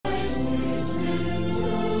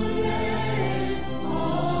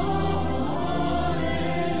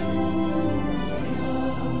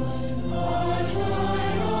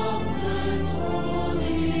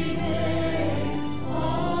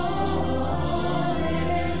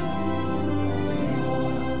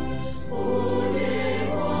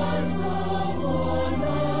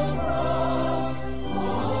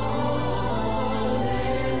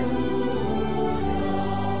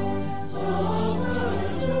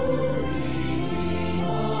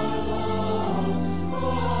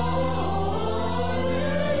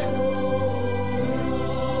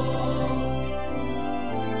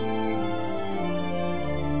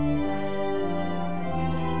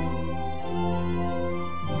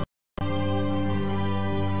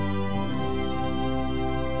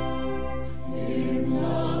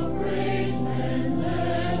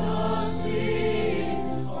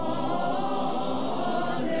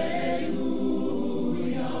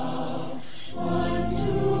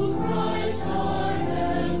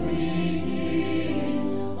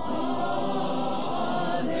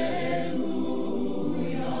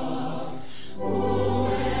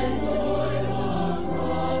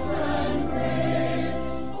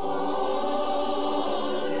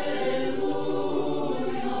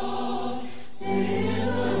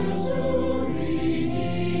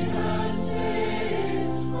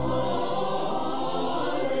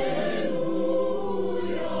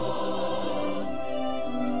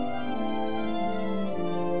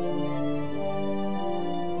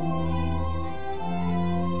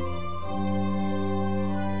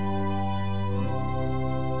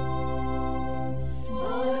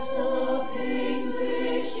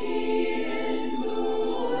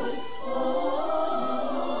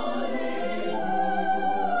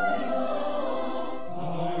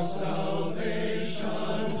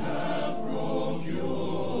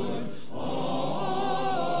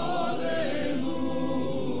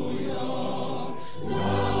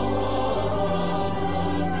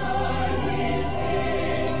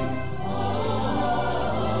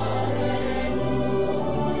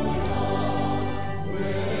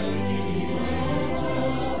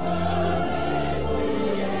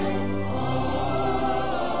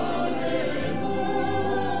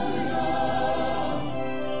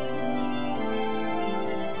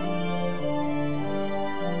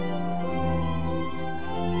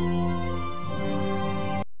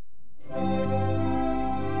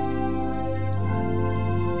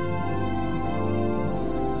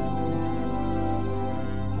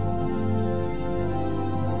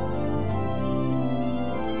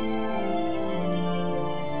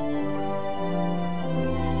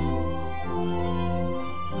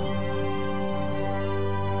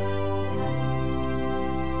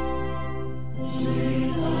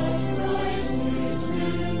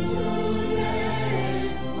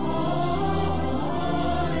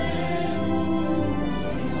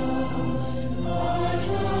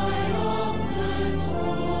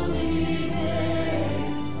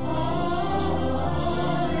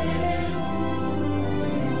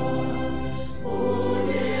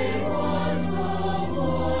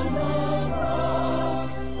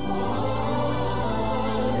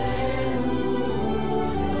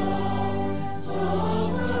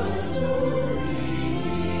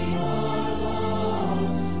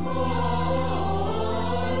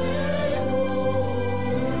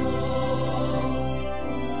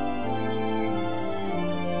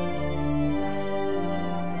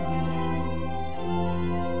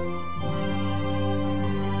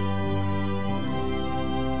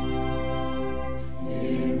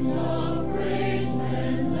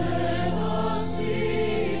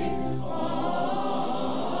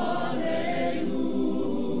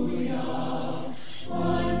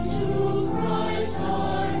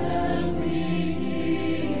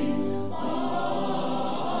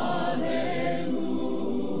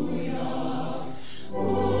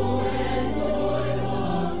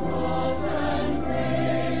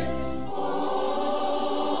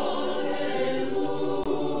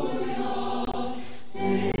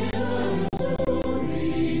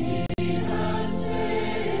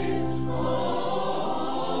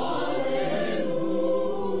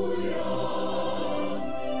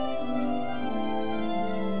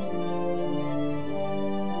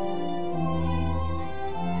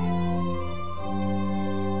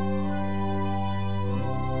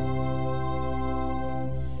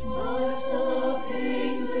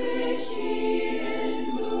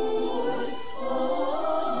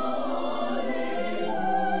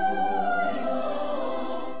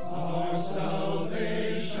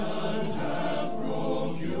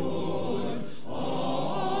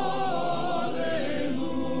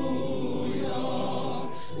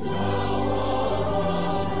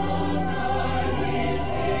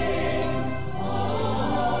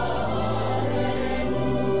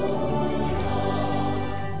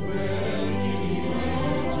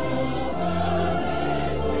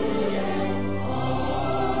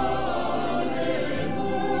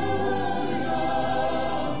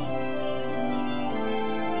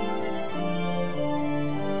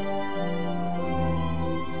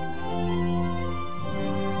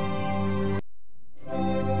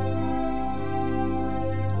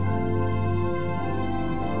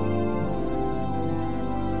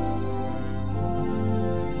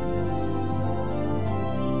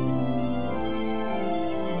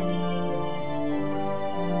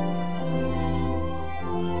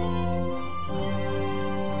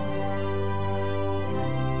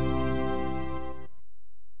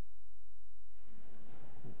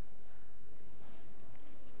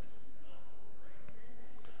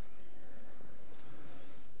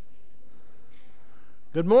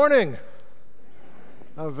Good morning.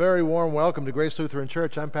 A very warm welcome to Grace Lutheran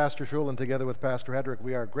Church. I'm Pastor Schul, and together with Pastor Hedrick,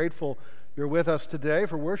 we are grateful you're with us today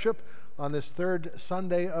for worship on this third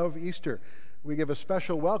Sunday of Easter. We give a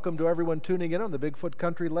special welcome to everyone tuning in on the Bigfoot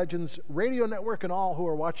Country Legends radio network and all who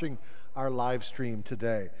are watching our live stream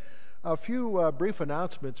today. A few brief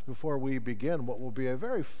announcements before we begin what will be a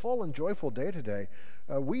very full and joyful day today.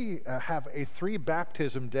 We have a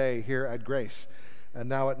three-baptism day here at Grace. And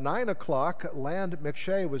now at 9 o'clock, Land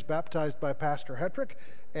McShay was baptized by Pastor Hedrick.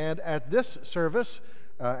 And at this service,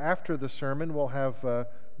 after the sermon, we'll have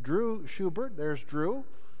Drew Schubert. There's Drew,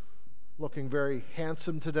 looking very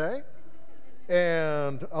handsome today.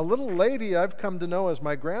 And a little lady I've come to know as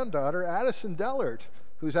my granddaughter, Addison Dellert,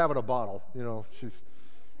 who's having a bottle. You know,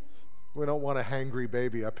 we don't want a hangry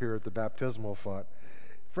baby up here at the baptismal font.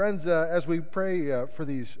 Friends, as we pray for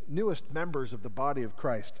these newest members of the body of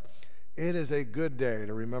Christ, it is a good day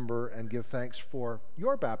to remember and give thanks for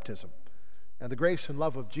your baptism and the grace and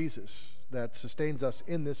love of Jesus that sustains us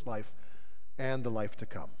in this life and the life to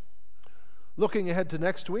come. Looking ahead to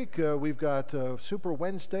next week, we've got Super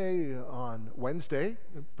Wednesday on Wednesday,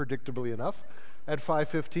 predictably enough, at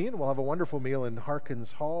 5:15. We'll have a wonderful meal in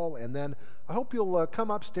Harkins Hall, and then I hope you'll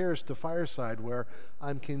come upstairs to Fireside, where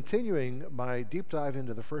I'm continuing my deep dive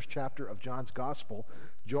into the first chapter of John's Gospel,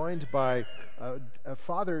 joined by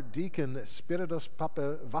Father Deacon Spiritus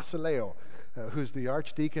Papa Vasileo, who's the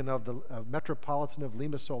Archdeacon of the Metropolitan of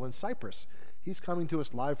Limassol in Cyprus. He's coming to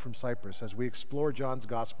us live from Cyprus as we explore John's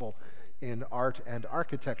Gospel in art and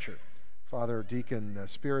architecture. Father Deacon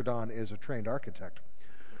Spiridon is a trained architect.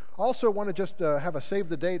 Also want to just have a save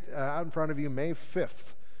the date out in front of you, May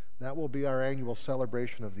 5th. That will be our annual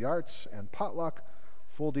celebration of the arts and potluck.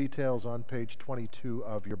 Full details on page 22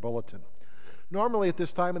 of your bulletin. Normally at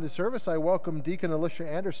this time in the service, I welcome Deacon Alicia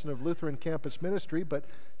Anderson of Lutheran Campus Ministry, but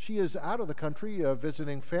she is out of the country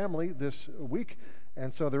visiting family this week,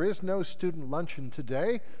 and so there is no student luncheon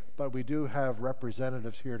today, but we do have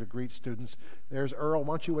representatives here to greet students. There's Earl.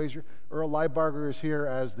 Why don't you wave Earl Leibarger is here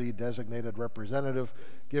as the designated representative,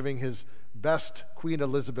 giving his best Queen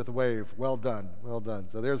Elizabeth wave. Well done, well done.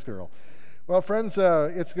 So there's Earl. Well, friends,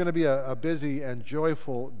 it's going to be a busy and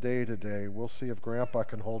joyful day today. We'll see if Grandpa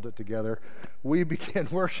can hold it together. We begin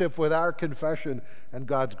worship with our confession and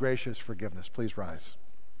God's gracious forgiveness. Please rise.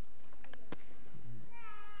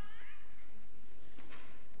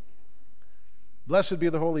 Blessed be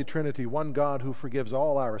the Holy Trinity, one God who forgives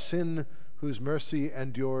all our sin, whose mercy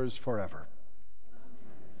endures forever.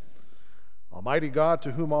 Almighty God,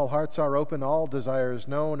 to whom all hearts are open, all desires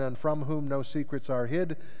known, and from whom no secrets are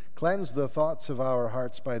hid, cleanse the thoughts of our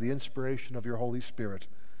hearts by the inspiration of your Holy Spirit,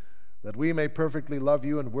 that we may perfectly love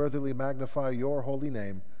you and worthily magnify your holy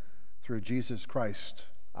name, through Jesus Christ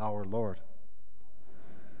our Lord.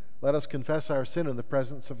 Let us confess our sin in the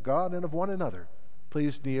presence of God and of one another.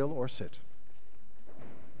 Please kneel or sit.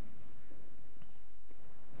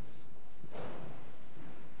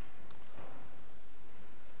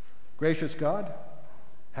 Gracious God,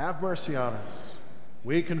 have mercy on us.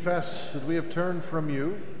 We confess that we have turned from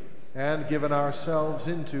you and given ourselves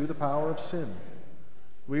into the power of sin.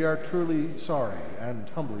 We are truly sorry and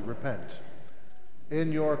humbly repent.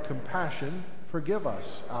 In your compassion, forgive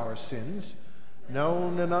us our sins,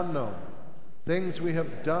 known and unknown, things we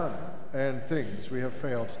have done and things we have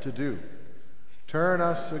failed to do. Turn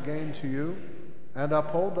us again to you and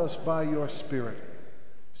uphold us by your Spirit,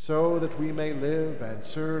 so that we may live and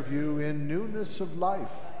serve you in newness of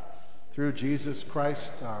life, through Jesus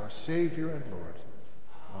Christ, our Savior and Lord.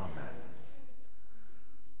 Amen.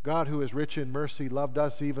 God, who is rich in mercy, loved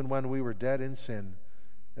us even when we were dead in sin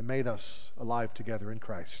and made us alive together in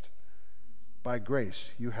Christ. By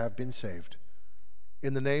grace you have been saved.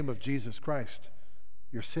 In the name of Jesus Christ,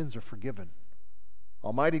 your sins are forgiven.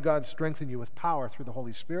 Almighty God, strengthen you with power through the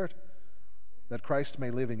Holy Spirit, that Christ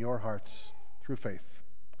may live in your hearts through faith.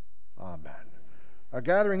 Amen. Our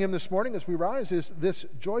gathering hymn this morning as we rise is This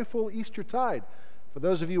Joyful Easter Tide. For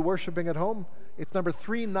those of you worshiping at home, it's number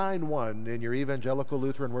 391 in your Evangelical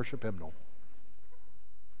Lutheran Worship Hymnal.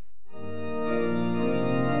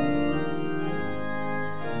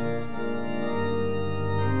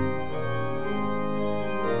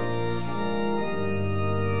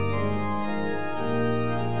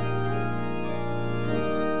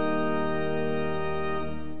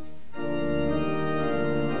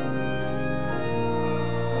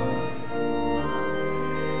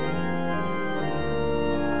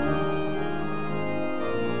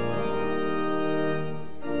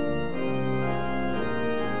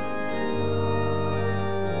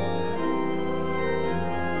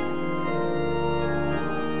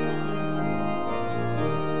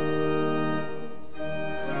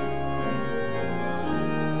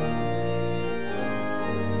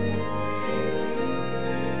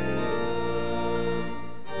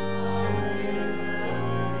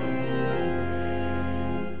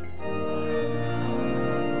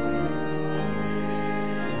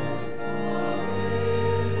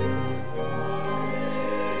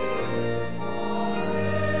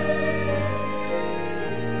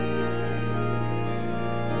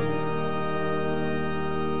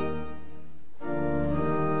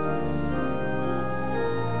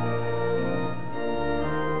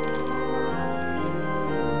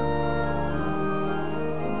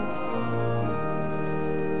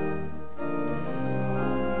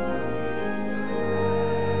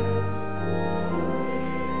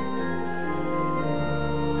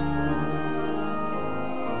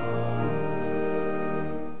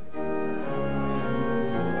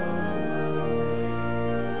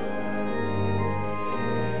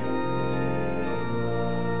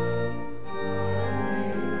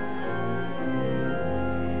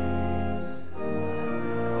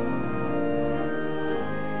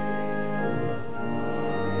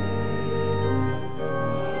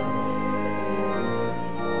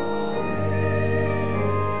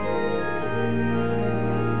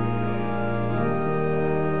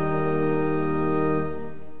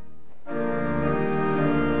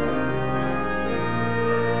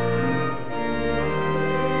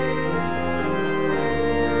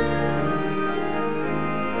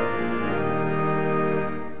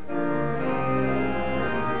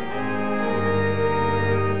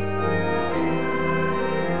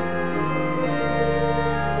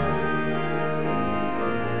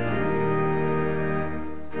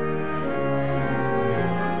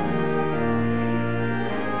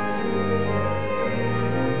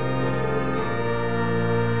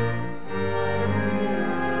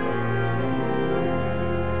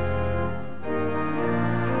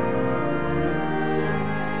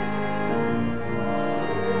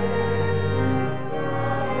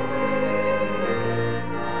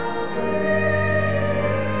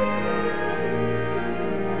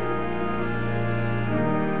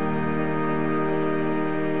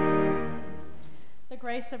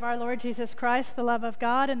 grace of our Lord Jesus Christ, the love of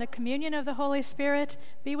God, and the communion of the Holy Spirit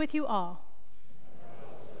be with you all.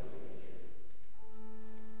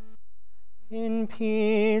 In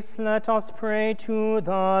peace, let us pray to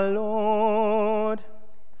the Lord.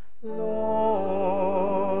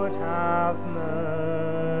 Lord, have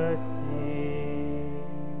mercy.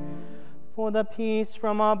 For the peace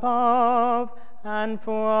from above and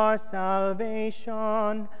for our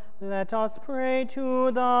salvation, let us pray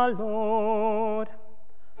to the Lord.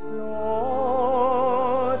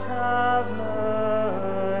 Lord, have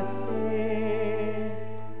mercy.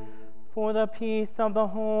 For the peace of the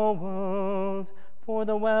whole world, for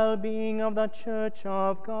the well-being of the Church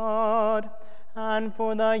of God, and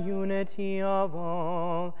for the unity of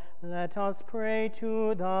all, let us pray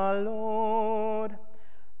to the Lord.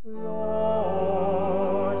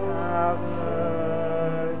 Lord, have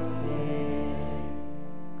mercy.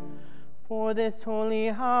 For this holy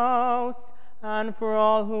house, and for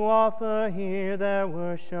all who offer here their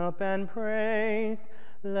worship and praise,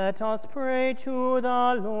 let us pray to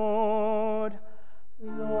the Lord.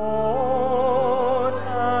 Lord,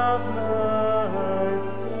 have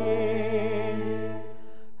mercy.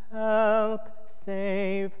 Help,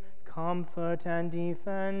 save, comfort, and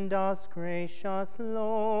defend us, gracious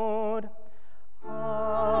Lord.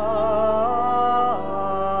 Amen.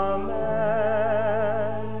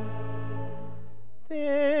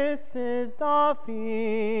 This is the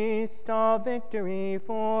feast of victory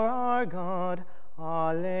for our God.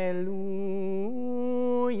 Alleluia.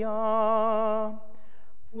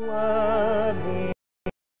 Worthy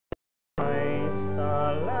Christ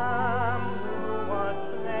the Lamb who was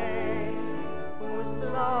slain, whose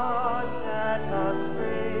blood set us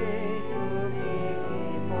free to be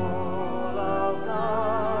people of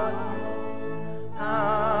God.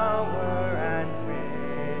 Power and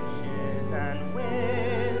riches and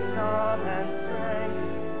wisdom and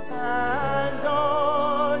strength and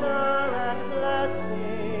honor and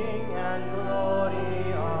blessing and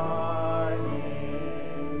glory are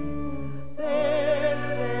His. This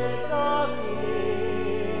is the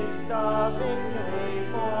feast of victory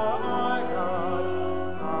for our God.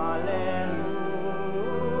 Alleluia.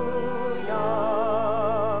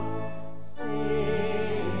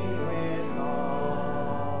 Sing with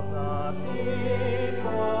all the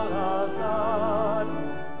people of God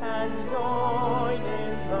and join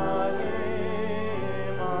in the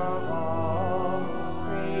hymn of all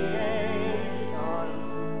creation.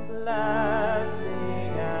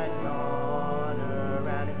 Blessing and honor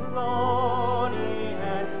and glory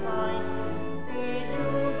and might be to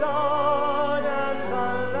God and the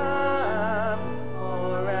Lamb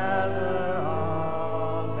forever.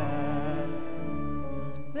 Amen.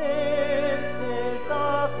 This is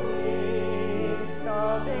the feast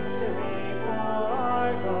of victory for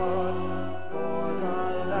our God, for the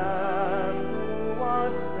Lamb who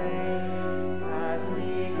was slain has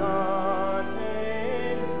begun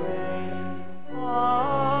His reign.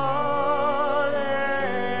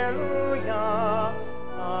 Alleluia,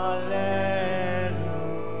 alleluia.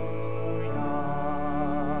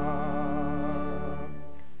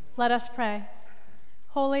 Let us pray.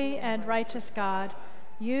 Holy and righteous God,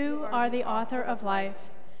 you are the author of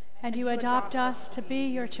life, and you adopt us to be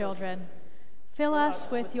your children. Fill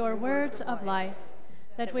us with your words of life,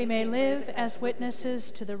 that we may live as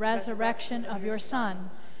witnesses to the resurrection of your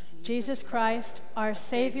Son, Jesus Christ, our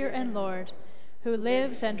Savior and Lord, who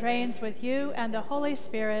lives and reigns with you and the Holy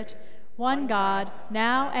Spirit, one God,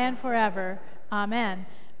 now and forever. Amen.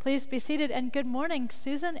 Please be seated, and good morning,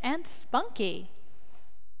 Susan and Spunky.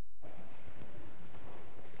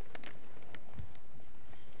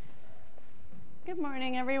 Good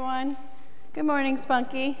morning, everyone. Good morning,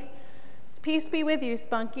 Spunky. Peace be with you,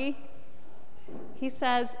 Spunky. He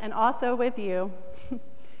says, and also with you.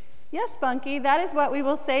 Yes, Spunky, that is what we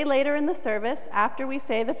will say later in the service after we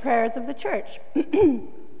say the prayers of the church.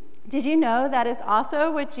 Did you know that is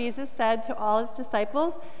also what Jesus said to all his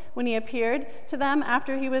disciples when he appeared to them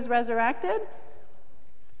after he was resurrected?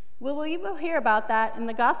 Well, we will hear about that in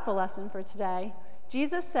the gospel lesson for today.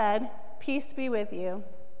 Jesus said, "Peace be with you."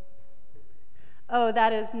 Oh,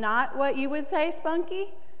 that is not what you would say,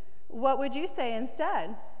 Spunky? What would you say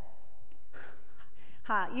instead?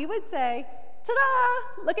 You would say,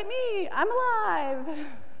 "Ta-da! Look at me, I'm alive."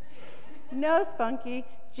 No, Spunky,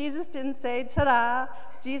 Jesus didn't say, "Ta-da!"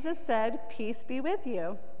 Jesus said, "Peace be with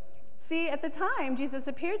you." See, at the time Jesus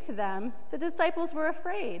appeared to them, the disciples were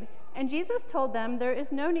afraid, and Jesus told them there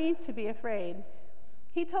is no need to be afraid.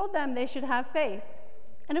 He told them they should have faith.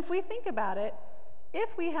 And if we think about it,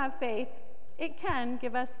 if we have faith, it can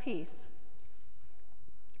give us peace.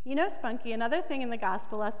 You know, Spunky, another thing in the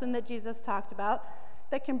gospel lesson that Jesus talked about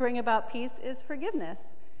that can bring about peace is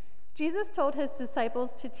forgiveness. Jesus told his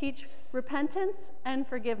disciples to teach repentance and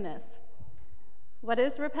forgiveness. What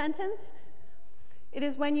is repentance? It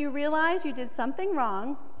is when you realize you did something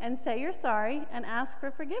wrong and say you're sorry and ask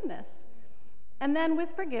for forgiveness. And then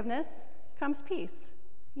with forgiveness comes peace.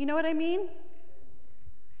 You know what I mean?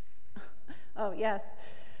 Oh, yes.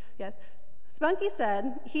 Spunky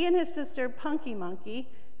said he and his sister Punky Monkey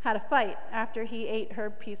had a fight after he ate her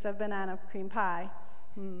piece of banana cream pie.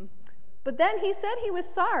 But then he said he was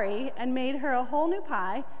sorry and made her a whole new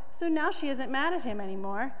pie, so now she isn't mad at him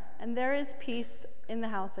anymore, and there is peace in the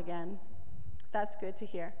house again. That's good to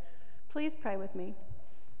hear. Please pray with me.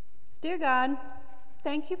 Dear God,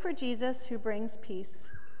 thank you for Jesus who brings peace.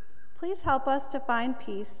 Please help us to find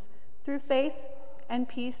peace through faith and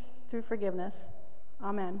peace through forgiveness.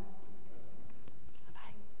 Amen.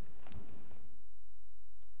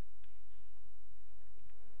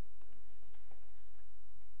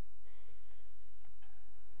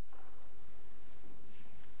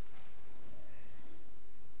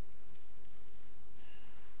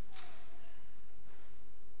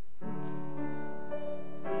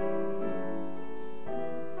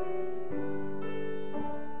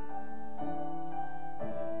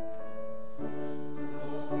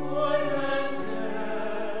 For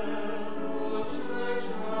the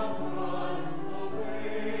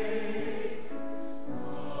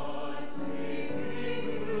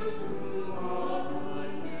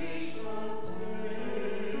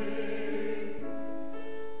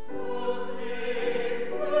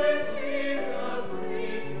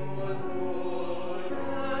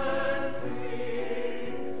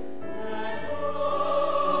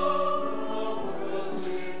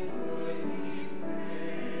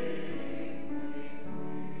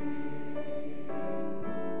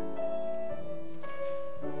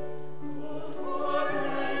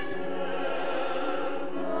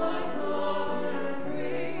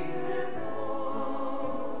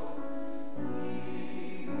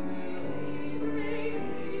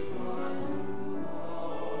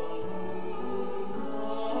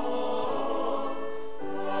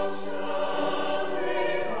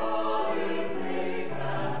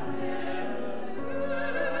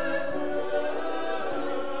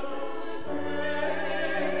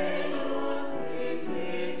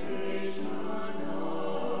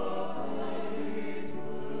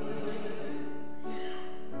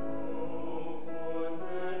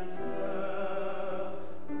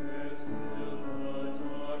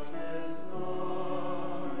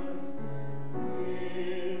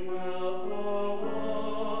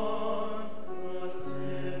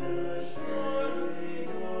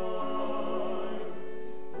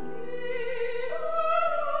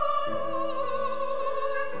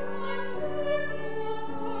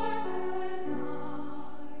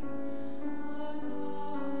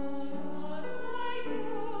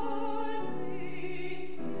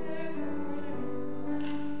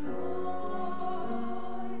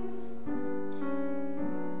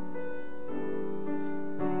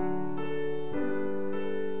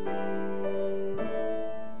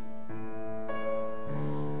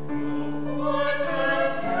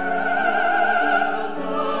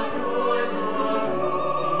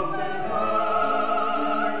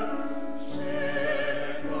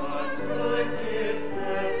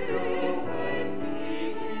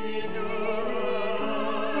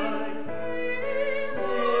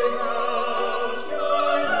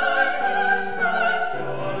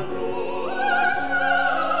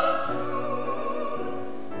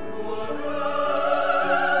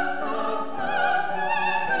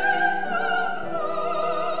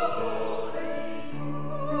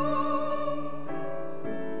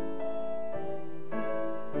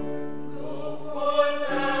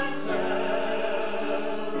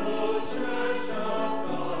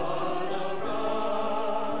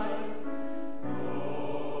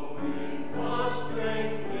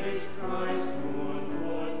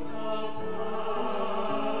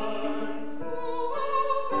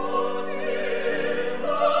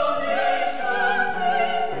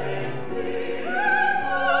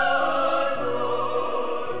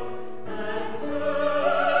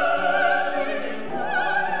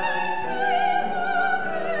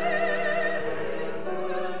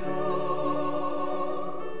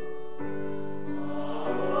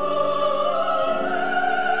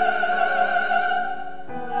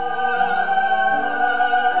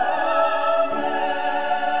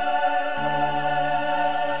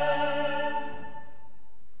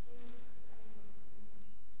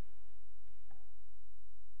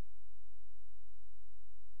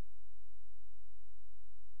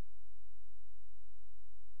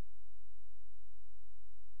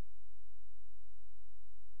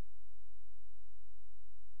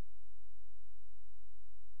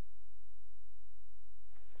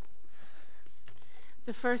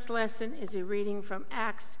The first lesson is a reading from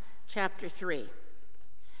Acts chapter 3.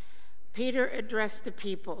 Peter addressed the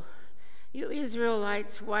people. "You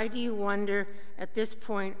Israelites, why do you wonder at this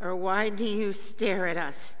point, or why do you stare at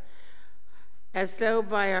us, as though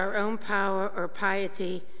by our own power or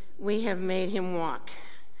piety we have made him walk?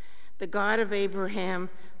 The God of Abraham,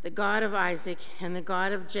 the God of Isaac, and the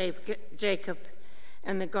God of Jacob,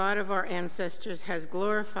 and the God of our ancestors has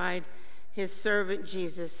glorified his servant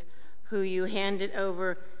Jesus, who you handed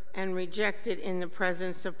over and rejected in the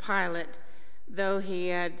presence of Pilate, though he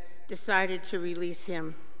had decided to release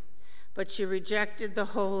him. But you rejected the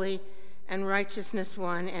holy and righteousness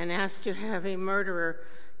one and asked to have a murderer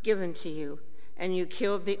given to you, and you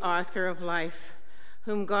killed the author of life,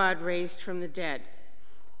 whom God raised from the dead.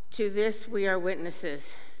 To this we are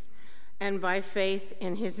witnesses, and by faith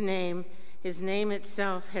in his name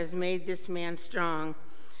itself has made this man strong,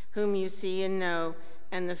 whom you see and know,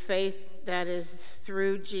 and the faith that is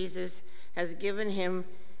through Jesus has given him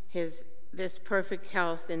this perfect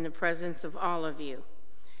health in the presence of all of you.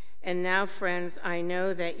 And now, friends, I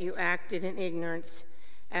know that you acted in ignorance,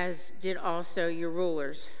 as did also your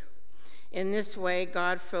rulers. In this way,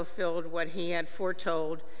 God fulfilled what he had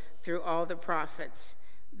foretold through all the prophets,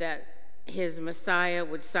 that his Messiah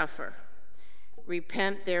would suffer.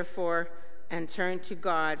 Repent, therefore, and turn to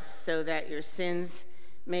God so that your sins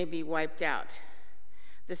may be wiped out."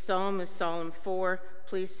 The psalm is Psalm 4.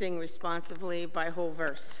 Please sing responsively by whole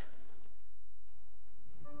verse.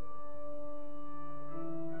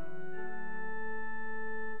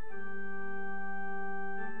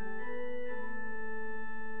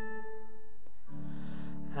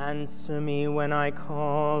 Answer me when I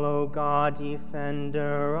call, O God,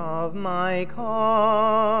 defender of my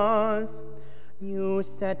cause. You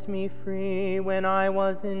set me free when I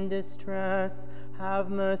was in distress. Have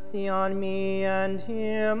mercy on me and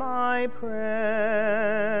hear my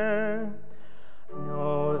prayer.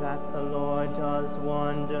 Know that the Lord does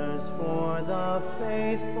wonders for the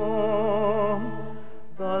faithful.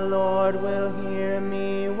 The Lord will hear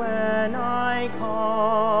me when I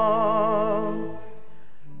call.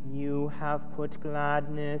 You have put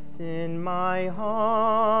gladness in my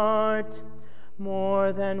heart,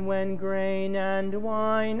 more than when grain and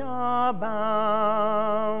wine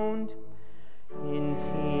abound. In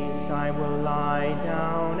peace I will lie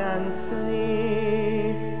down and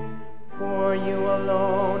sleep, for you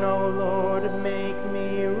alone, O Lord, make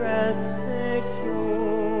me rest secure.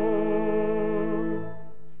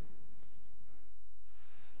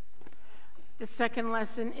 The second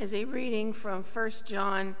lesson is a reading from 1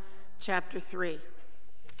 John chapter 3.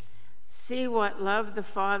 See what love the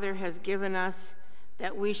Father has given us,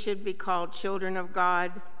 that we should be called children of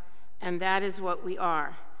God, and that is what we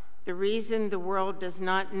are. The reason the world does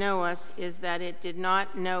not know us is that it did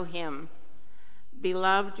not know him.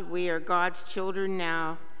 Beloved, we are God's children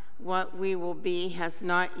now. What we will be has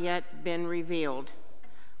not yet been revealed.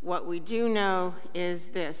 What we do know is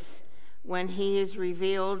this: when he is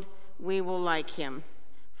revealed, we will like him,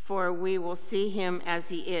 for we will see him as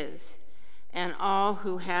he is. And all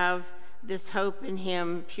who have this hope in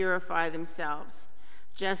him purify themselves,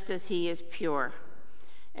 just as he is pure.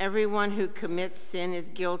 Everyone who commits sin is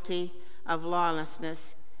guilty of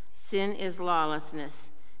lawlessness. Sin is lawlessness.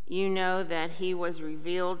 You know that he was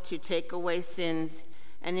revealed to take away sins,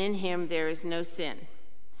 and in him there is no sin.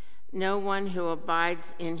 No one who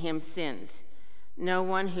abides in him sins. No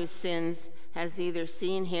one who sins has either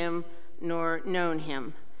seen him nor known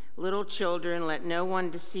him. Little children, let no one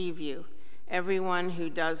deceive you. Everyone who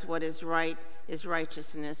does what is right is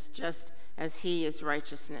righteousness, just as he is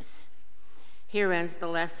righteousness. Here ends the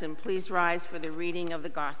lesson. Please rise for the reading of the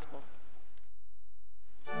gospel.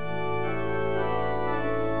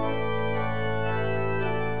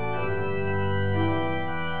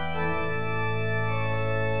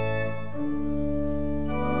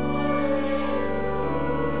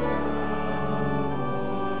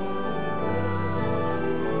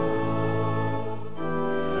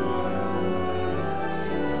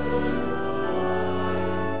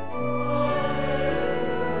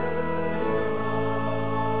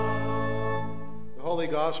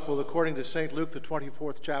 Gospel according to St. Luke, the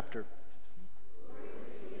 24th chapter.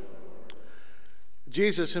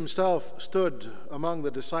 Jesus himself stood among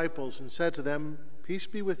the disciples and said to them, "Peace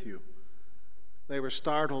be with you." They were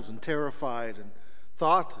startled and terrified and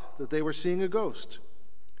thought that they were seeing a ghost.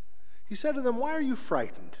 He said to them, "Why are you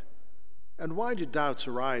frightened? And why do doubts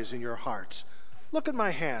arise in your hearts? Look at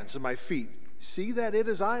my hands and my feet. See that it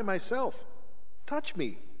is I myself. Touch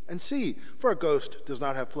me and see, for a ghost does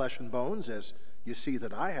not have flesh and bones, as you see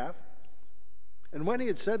that I have." And when he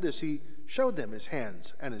had said this, he showed them his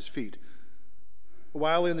hands and his feet.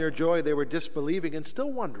 While in their joy they were disbelieving and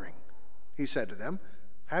still wondering, he said to them,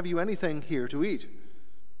 "Have you anything here to eat?"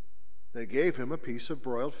 They gave him a piece of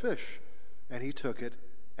broiled fish, and he took it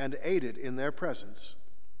and ate it in their presence.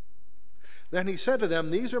 Then he said to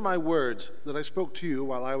them, "These are my words that I spoke to you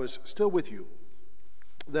while I was still with you,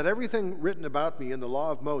 that everything written about me in the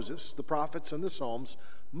law of Moses, the prophets, and the Psalms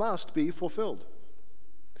must be fulfilled."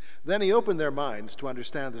 Then he opened their minds to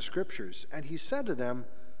understand the Scriptures, and he said to them,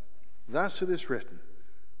 "Thus it is written,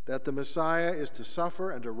 that the Messiah is to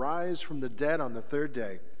suffer and to rise from the dead on the third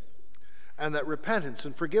day, and that repentance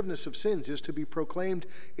and forgiveness of sins is to be proclaimed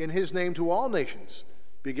in his name to all nations,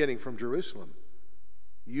 beginning from Jerusalem.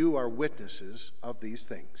 You are witnesses of these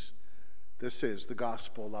things." This is the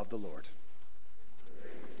gospel of the Lord.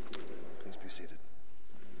 Please be seated.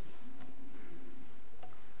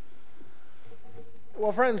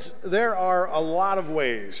 Well, friends, there are a lot of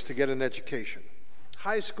ways to get an education.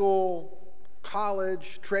 High school,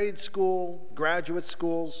 college, trade school, graduate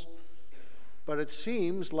schools. But it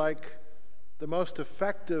seems like the most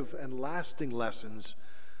effective and lasting lessons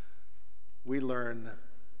we learn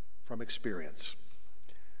from experience.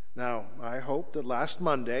 Now, I hope that last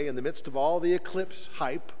Monday, in the midst of all the eclipse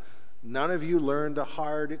hype, none of you learned a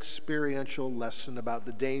hard experiential lesson about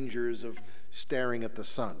the dangers of staring at the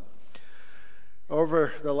sun.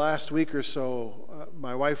 Over the last week or so,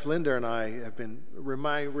 my wife Linda and I have been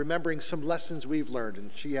remembering some lessons we've learned,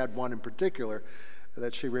 and she had one in particular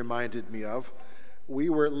that she reminded me of. We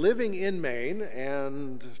were living in Maine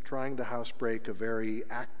and trying to housebreak a very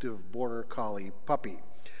active border collie puppy.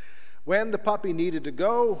 When the puppy needed to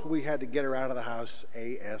go, we had to get her out of the house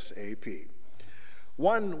ASAP.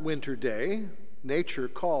 One winter day, nature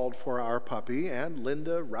called for our puppy, and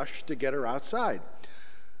Linda rushed to get her outside.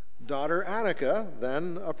 Daughter Annika,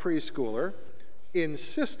 then a preschooler,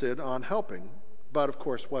 insisted on helping, but of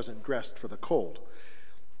course wasn't dressed for the cold.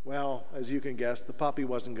 Well, as you can guess, the puppy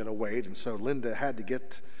wasn't going to wait, and so Linda had to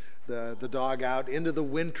get the dog out into the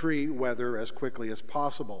wintry weather as quickly as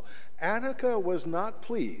possible. Annika was not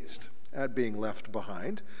pleased at being left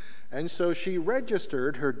behind, and so she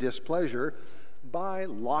registered her displeasure by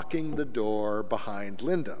locking the door behind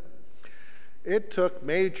Linda. It took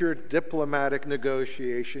major diplomatic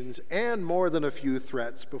negotiations and more than a few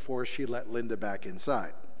threats before she let Linda back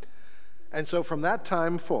inside. And so from that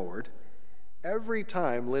time forward, every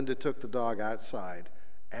time Linda took the dog outside,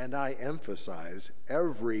 and I emphasize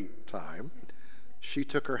every time, she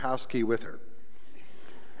took her house key with her.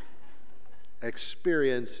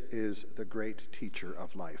 Experience is the great teacher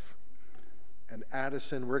of life. And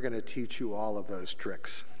Addison, we're going to teach you all of those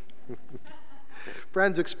tricks.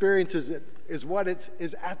 Friends, experience is what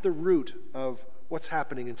is at the root of what's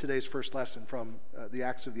happening in today's first lesson from the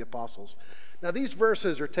Acts of the Apostles. Now, these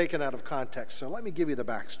verses are taken out of context, so let me give you the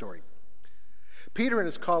backstory. Peter and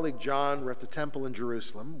his colleague John were at the temple in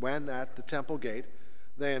Jerusalem when, at the temple gate,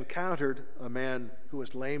 they encountered a man who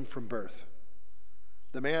was lame from birth.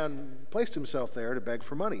 The man placed himself there to beg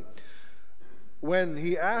for money. When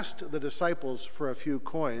he asked the disciples for a few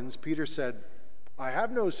coins, Peter said, "I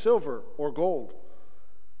have no silver or gold,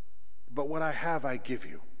 but what I have I give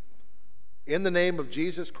you. In the name of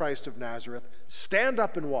Jesus Christ of Nazareth, stand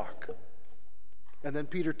up and walk." And then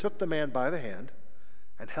Peter took the man by the hand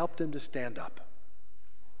and helped him to stand up.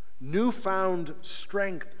 Newfound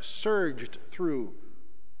strength surged through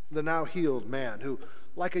the now healed man, who,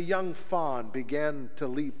 like a young fawn, began to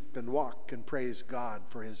leap and walk and praise God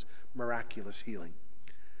for his miraculous healing.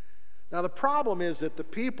 Now, the problem is that the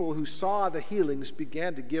people who saw the healings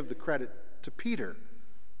began to give the credit to Peter.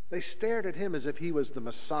 They stared at him as if he was the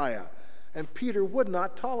Messiah, and Peter would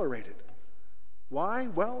not tolerate it. Why?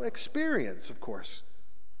 Well, experience, of course.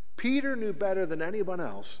 Peter knew better than anyone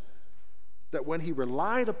else that when he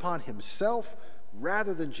relied upon himself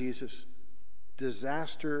rather than Jesus,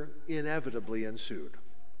 disaster inevitably ensued.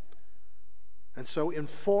 And so,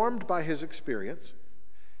 informed by his experience,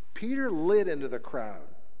 Peter lit into the crowd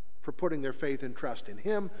for putting their faith and trust in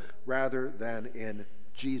him rather than in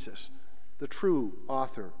Jesus, the true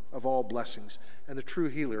author of all blessings and the true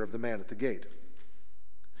healer of the man at the gate.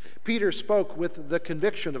 Peter spoke with the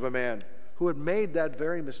conviction of a man who had made that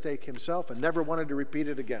very mistake himself and never wanted to repeat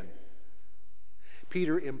it again.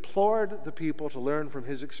 Peter implored the people to learn from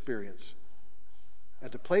his experience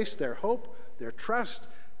and to place their hope, their trust,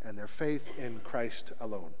 and their faith in Christ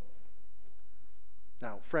alone.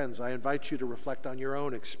 Now, friends, I invite you to reflect on your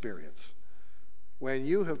own experience. When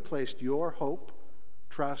you have placed your hope,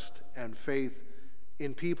 trust, and faith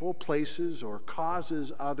in people, places, or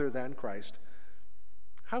causes other than Christ,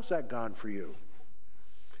 how's that gone for you?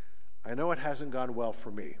 I know it hasn't gone well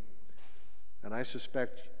for me, and I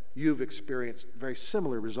suspect you've experienced very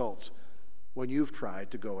similar results when you've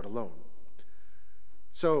tried to go it alone.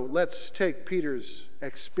 So let's take Peter's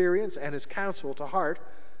experience and his counsel to heart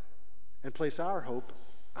and place our hope,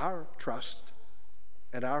 our trust,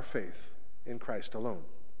 and our faith in Christ alone.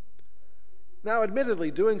 Now,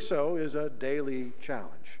 admittedly, doing so is a daily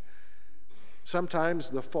challenge. Sometimes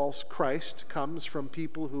the false Christ comes from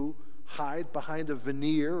people who hide behind a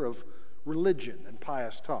veneer of religion and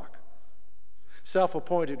pious talk.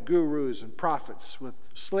 Self-appointed gurus and prophets with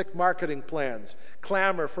slick marketing plans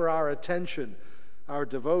clamor for our attention, our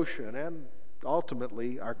devotion, and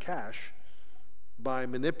ultimately our cash by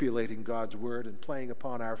manipulating God's word and playing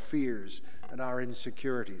upon our fears and our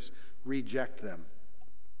insecurities. Reject them.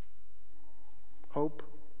 Hope,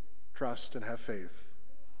 trust, and have faith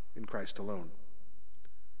in Christ alone.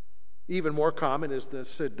 Even more common is the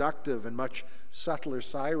seductive and much subtler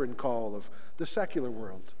siren call of the secular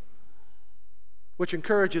world, which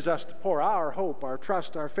encourages us to pour our hope, our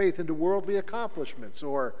trust, our faith into worldly accomplishments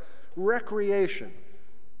or recreation,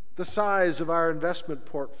 the size of our investment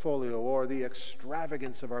portfolio, or the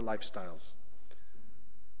extravagance of our lifestyles.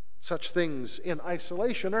 Such things in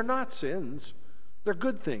isolation are not sins. They're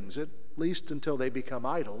good things, at least until they become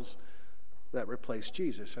idols that replace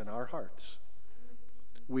Jesus in our hearts.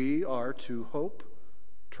 We are to hope,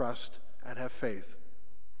 trust, and have faith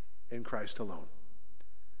in Christ alone.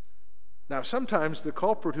 Now, sometimes the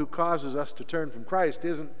culprit who causes us to turn from Christ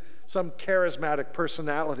isn't some charismatic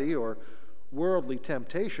personality or worldly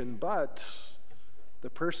temptation, but the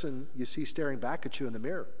person you see staring back at you in the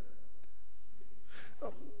mirror.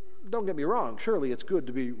 Don't get me wrong, surely it's good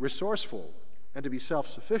to be resourceful and to be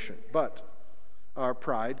self-sufficient, but our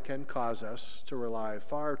pride can cause us to rely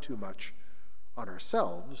far too much on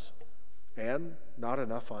ourselves and not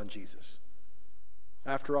enough on Jesus.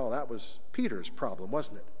 After all, that was Peter's problem,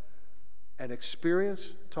 wasn't it? And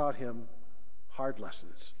experience taught him hard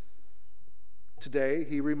lessons. Today,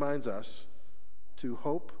 he reminds us to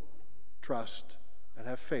hope, trust, and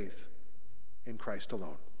have faith in Christ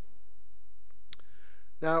alone.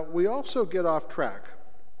 Now, we also get off track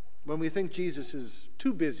when we think Jesus is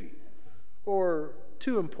too busy or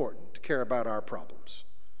too important to care about our problems.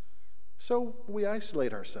 So we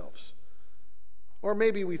isolate ourselves. Or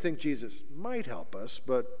maybe we think Jesus might help us,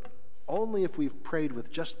 but only if we've prayed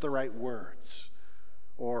with just the right words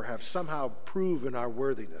or have somehow proven our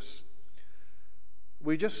worthiness.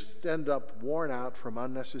 We just end up worn out from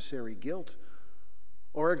unnecessary guilt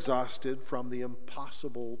or exhausted from the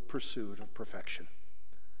impossible pursuit of perfection.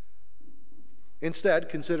 Instead,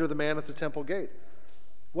 consider the man at the temple gate.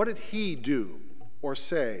 What did he do or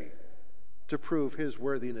say to prove his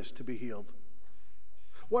worthiness to be healed?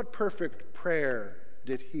 What perfect prayer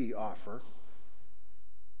did he offer?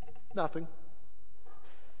 Nothing.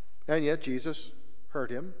 And yet Jesus heard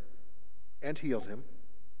him and healed him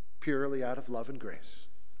purely out of love and grace.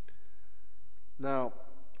 Now,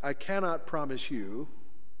 I cannot promise you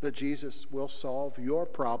that Jesus will solve your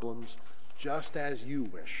problems just as you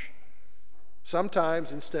wish.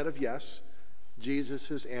 Sometimes, instead of yes,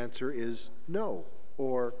 Jesus' answer is no,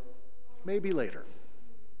 or maybe later.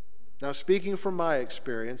 Now, speaking from my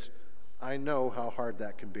experience, I know how hard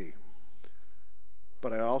that can be.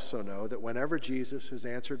 But I also know that whenever Jesus has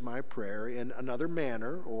answered my prayer in another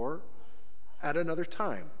manner or at another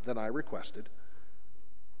time than I requested,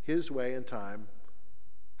 his way and time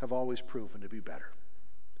have always proven to be better.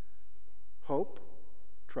 Hope,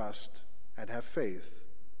 trust, and have faith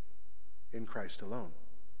in Christ alone.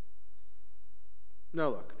 Now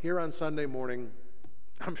look, here on Sunday morning,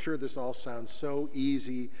 I'm sure this all sounds so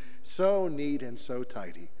easy, so neat, and so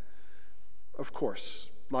tidy. Of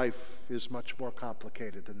course, life is much more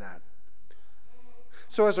complicated than that.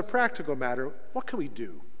 So as a practical matter, what can we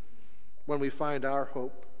do when we find our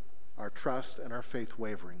hope, our trust, and our faith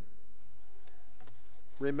wavering?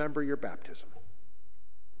 Remember your baptism.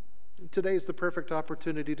 Today's the perfect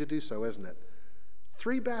opportunity to do so, isn't it?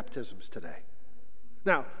 3 baptisms today.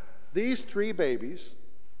 Now, these 3 babies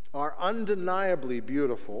are undeniably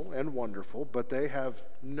beautiful and wonderful, but they have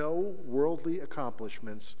no worldly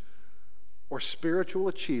accomplishments or spiritual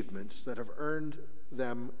achievements that have earned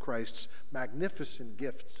them Christ's magnificent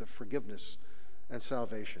gifts of forgiveness and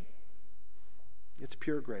salvation. It's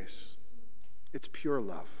pure grace. It's pure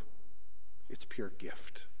love. It's pure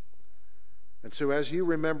gift. And so as you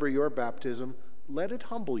remember your baptism, let it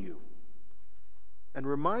humble you and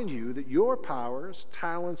remind you that your powers,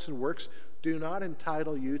 talents, and works do not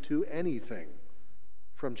entitle you to anything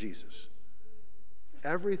from Jesus.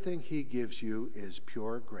 Everything he gives you is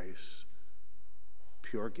pure grace,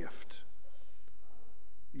 pure gift.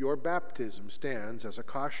 Your baptism stands as a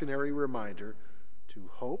cautionary reminder to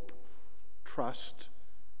hope, trust,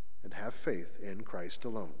 and have faith in Christ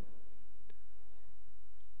alone.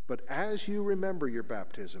 But as you remember your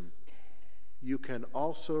baptism, you can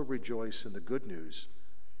also rejoice in the good news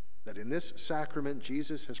that in this sacrament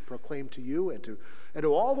Jesus has proclaimed to you and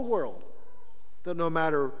to all the world that no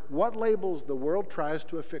matter what labels the world tries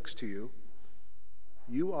to affix to you,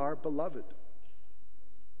 you are beloved.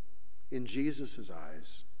 In Jesus'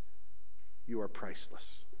 eyes, you are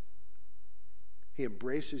priceless. He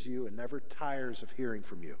embraces you and never tires of hearing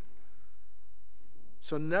from you.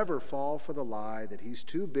 So never fall for the lie that he's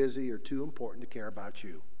too busy or too important to care about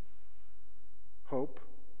you. Hope,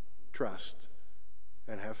 trust,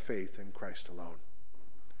 and have faith in Christ alone.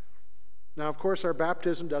 Now, of course, our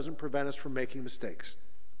baptism doesn't prevent us from making mistakes.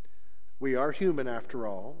 We are human after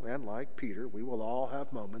all, and like Peter, we will all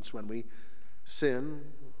have moments when we sin,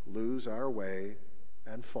 lose our way,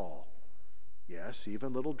 and fall. Yes,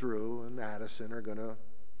 even little Drew and Addison are going to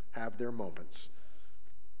have their moments.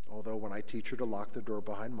 Although when I teach her to lock the door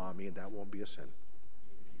behind Mommy, that won't be a sin.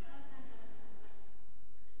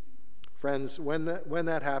 Friends, when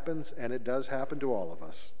that happens, and it does happen to all of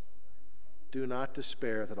us, do not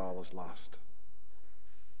despair that all is lost.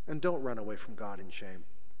 And don't run away from God in shame.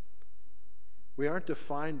 We aren't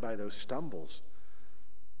defined by those stumbles,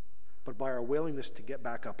 but by our willingness to get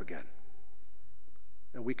back up again.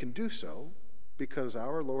 And we can do so because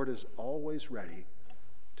our Lord is always ready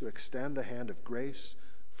to extend a hand of grace,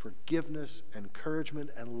 forgiveness, encouragement,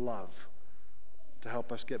 and love to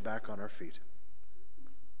help us get back on our feet.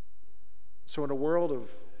 So in a world of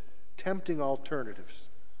tempting alternatives,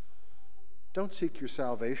 don't seek your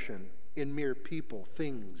salvation in mere people,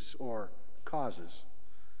 things, or causes.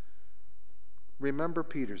 Remember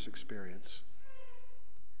Peter's experience.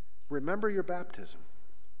 Remember your baptism.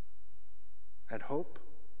 And hope,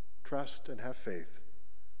 trust, and have faith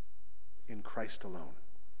in Christ alone.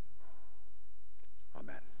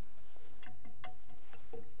 Amen.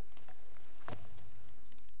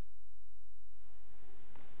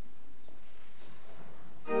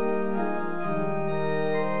 Amen.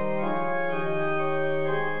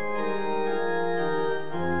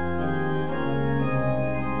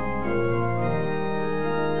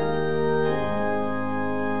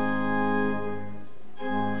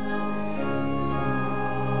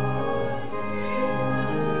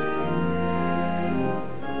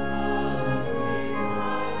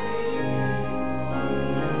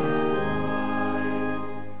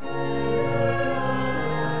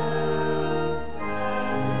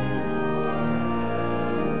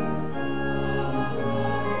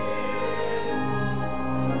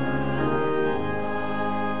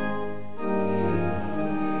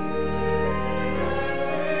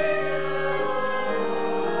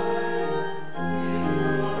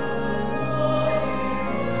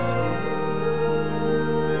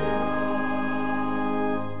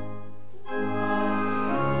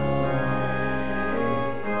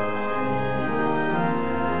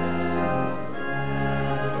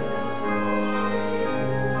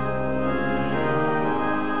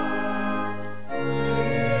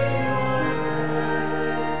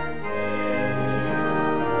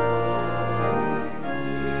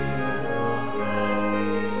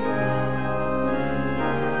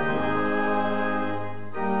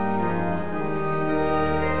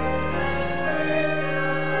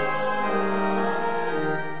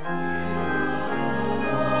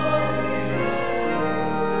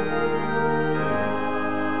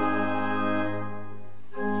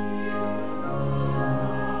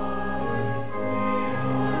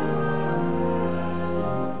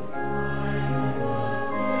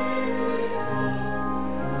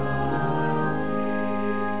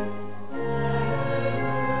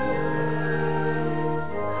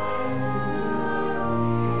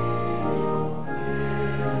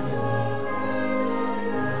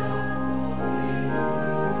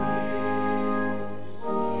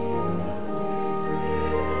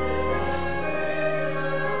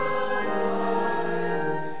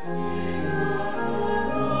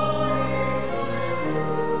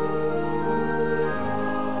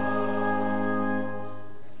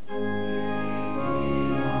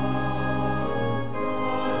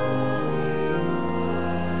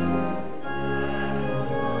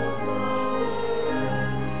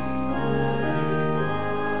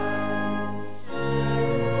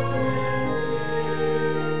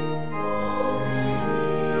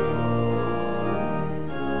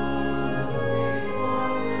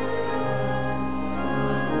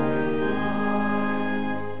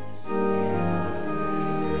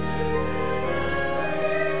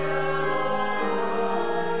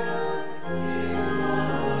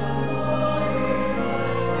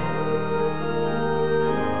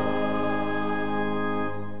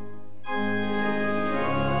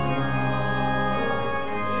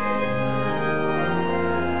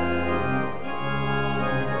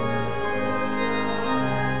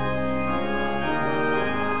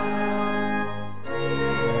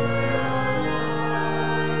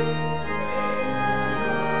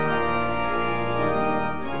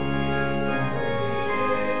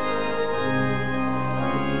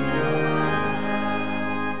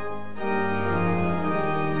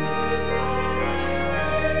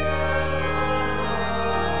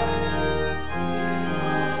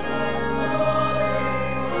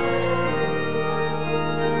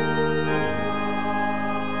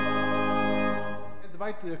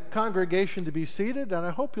 invite the congregation to be seated, and I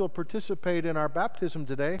hope you'll participate in our baptism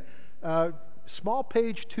today. Small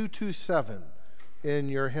page 227 in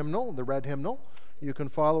your hymnal, the red hymnal. You can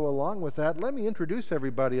follow along with that. Let me introduce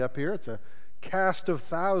everybody up here. It's a cast of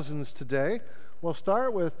thousands today. We'll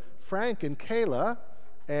start with Frank and Kayla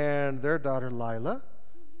and their daughter Lila.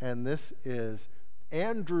 And this is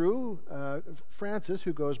Andrew Francis,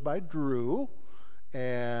 who goes by Drew.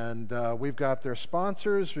 And we've got their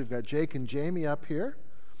sponsors. We've got Jake and Jamie up here.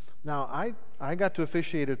 Now, I got to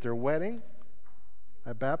officiate at their wedding.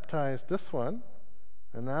 I baptized this one,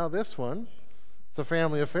 and now this one. It's a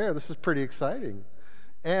family affair. This is pretty exciting.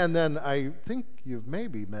 And then I think you've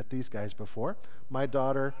maybe met these guys before. My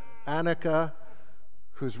daughter, Annika,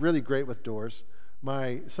 who's really great with doors.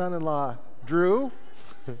 My son-in-law, Drew.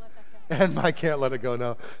 And I can't let it go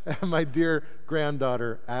now. And my dear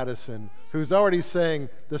granddaughter, Addison, who's already saying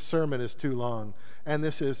this sermon is too long. And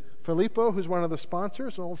this is Filippo, who's one of the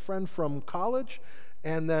sponsors, an old friend from college.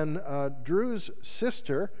 And then Drew's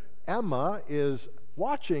sister, Emma, is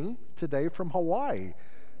watching today from Hawaii,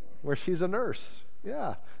 where she's a nurse.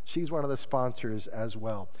 Yeah, she's one of the sponsors as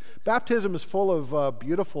well. Baptism is full of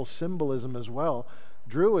beautiful symbolism as well.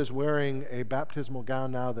 Drew is wearing a baptismal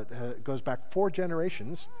gown now that goes back 4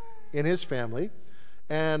 generations in his family,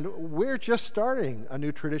 and we're just starting a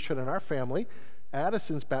new tradition in our family.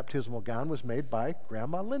 Addison's baptismal gown was made by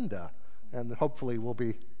Grandma Linda, and hopefully will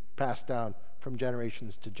be passed down from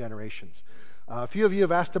generations to generations. A few of you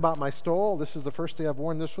have asked about my stole. This is the first day I've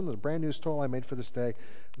worn this one. It's a brand new stole I made for this day.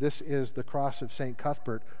 This is the cross of St.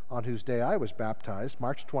 Cuthbert, on whose day I was baptized,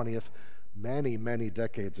 March 20th, many, many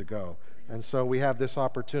decades ago. And so we have this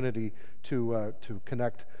opportunity to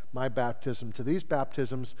connect my baptism to these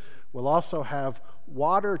baptisms. We'll also have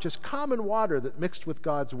water, just common water that mixed with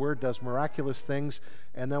God's word does miraculous things.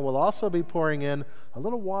 And then we'll also be pouring in a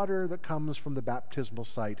little water that comes from the baptismal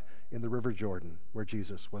site in the River Jordan, where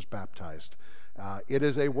Jesus was baptized. It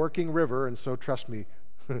is a working river, and so trust me,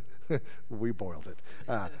 we boiled it.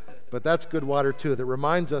 But that's good water too, that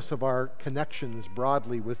reminds us of our connections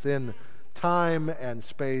broadly within time and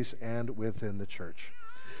space and within the church.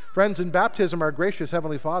 Friends, in baptism, our gracious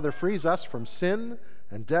Heavenly Father frees us from sin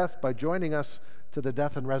and death by joining us to the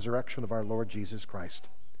death and resurrection of our Lord Jesus Christ.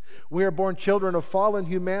 We are born children of fallen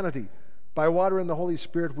humanity. By water and the Holy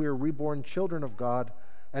Spirit, we are reborn children of God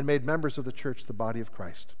and made members of the church, the body of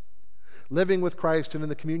Christ. Living with Christ and in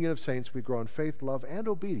the communion of saints, we grow in faith, love, and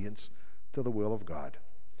obedience to the will of God.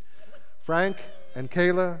 Frank and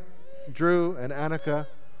Kayla, Drew and Annika,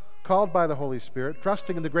 called by the Holy Spirit,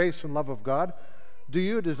 trusting in the grace and love of God, do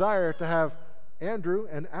you desire to have Andrew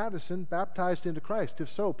and Addison baptized into Christ? If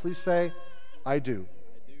so, please say, I do.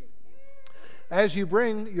 As you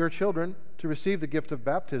bring your children to receive the gift of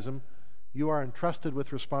baptism, you are entrusted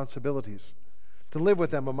with responsibilities to live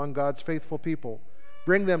with them among God's faithful people.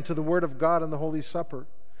 Bring them to the Word of God and the Holy Supper.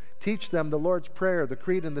 Teach them the Lord's Prayer, the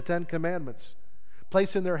Creed, and the 10 Commandments.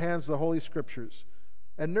 Place in their hands the Holy Scriptures,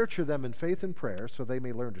 and nurture them in faith and prayer so they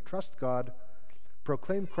may learn to trust God,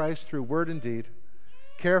 proclaim Christ through word and deed,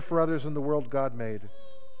 care for others in the world God made,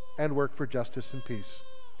 and work for justice and peace.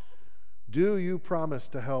 Do you promise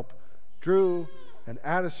to help Drew and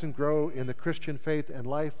Addison grow in the Christian faith and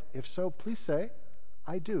life? If so, please say,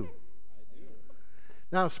 I do.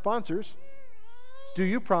 Now, sponsors, do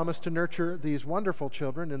you promise to nurture these wonderful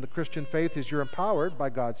children in the Christian faith as you're empowered by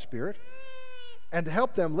God's Spirit, and to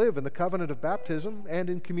help them live in the covenant of baptism and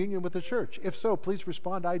in communion with the church? If so, please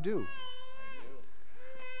respond, I do.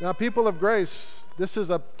 Now, people of grace, this is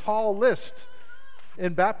a tall list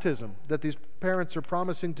in baptism that these parents are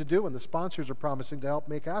promising to do and the sponsors are promising to help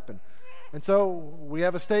make happen. And so we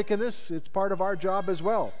have a stake in this. It's part of our job as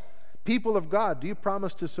well. People of God, do you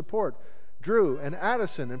promise to support Drew and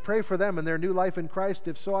Addison and pray for them in their new life in Christ?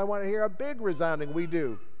 If so, I want to hear a big resounding, we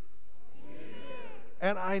do.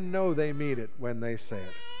 And I know they mean it when they say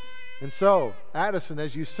it. And so, Addison,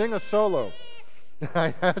 as you sing a solo,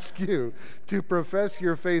 I ask you to profess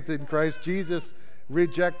your faith in Christ Jesus,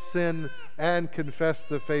 reject sin, and confess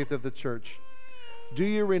the faith of the church. Do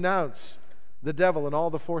you renounce the devil and all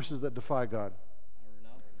the forces that defy God?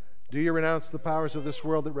 Do you renounce the powers of this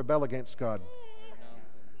world that rebel against God?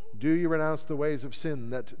 Do you renounce the ways of sin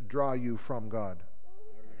that draw you from God?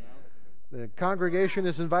 The congregation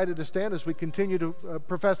is invited to stand as we continue to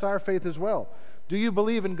profess our faith as well. Do you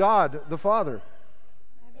believe in God the Father?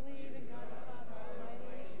 I believe in God the Father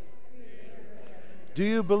Almighty, Creator. Do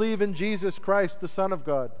you believe in Jesus Christ, the Son of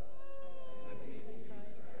God,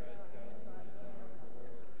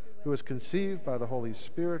 who was conceived by the Holy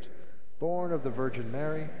Spirit, born of the Virgin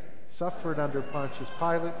Mary, suffered under Pontius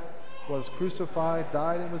Pilate, was crucified,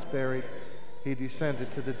 died, and was buried. he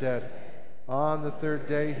descended to the dead. On the third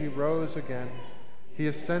day he rose again. He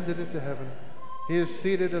ascended into heaven. He is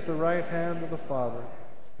seated at the right hand of the Father,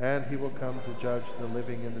 and he will come to judge the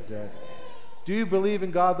living and the dead. Do you believe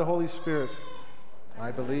in God the Holy Spirit?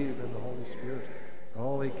 I believe in the Holy Spirit, the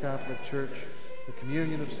Holy Catholic Church, the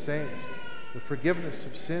communion of saints, the forgiveness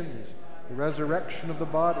of sins, the resurrection of the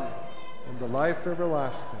body, and the life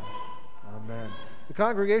everlasting. Amen. The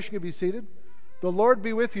congregation can be seated. The Lord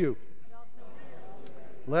be with you.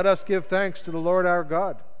 Let us give thanks to the Lord our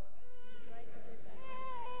God.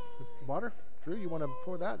 Water? Drew, you want to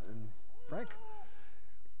pour that? And Frank?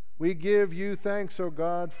 We give you thanks, O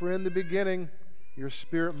God, for in the beginning your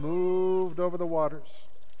Spirit moved over the waters,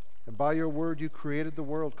 and by your word you created the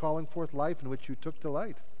world, calling forth life in which you took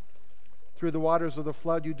delight. Through the waters of the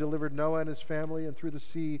flood you delivered Noah and his family, and through the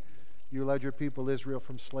sea you led your people Israel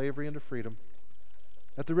from slavery into freedom.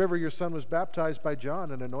 At the river your Son was baptized by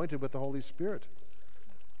John and anointed with the Holy Spirit.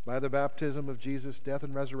 By the baptism of Jesus' death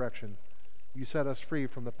and resurrection, you set us free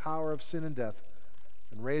from the power of sin and death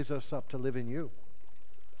and raise us up to live in you.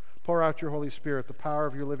 Pour out your Holy Spirit, the power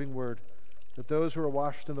of your living word, that those who are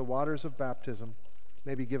washed in the waters of baptism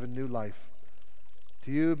may be given new life.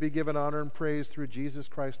 To you be given honor and praise through Jesus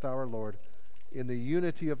Christ our Lord, in the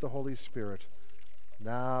unity of the Holy Spirit,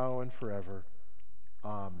 now and forever.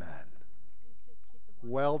 Amen.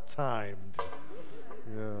 Well timed.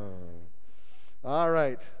 Yeah. All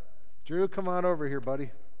right. Drew, come on over here,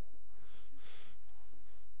 buddy.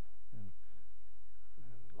 And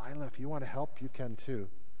Lila, if you want to help, you can too.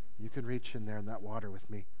 You can reach in there in that water with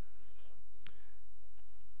me.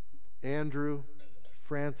 Andrew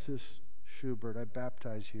Francis Schubert, I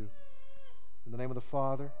baptize you in the name of the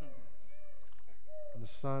Father, and the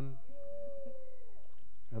Son,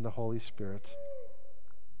 and the Holy Spirit.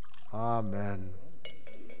 Amen.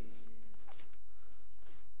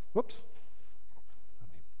 Whoops. Let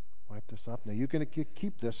me wipe this up. Now you're going to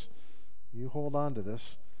keep this. You hold on to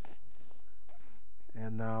this.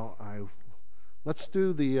 And now let's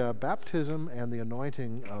do the baptism and the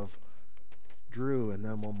anointing of Drew, and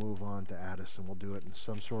then we'll move on to Addison. We'll do it in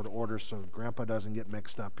some sort of order so Grandpa doesn't get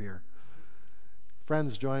mixed up here.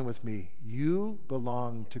 Friends, join with me. You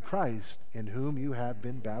belong to Christ, in whom you have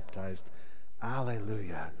been baptized.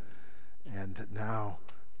 Alleluia. And now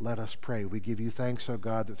let us pray. We give you thanks, O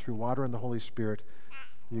God, that through water and the Holy Spirit,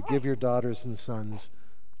 you give your daughters and sons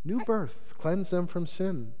new birth, cleanse them from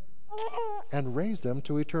sin, and raise them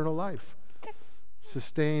to eternal life.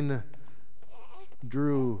 Sustain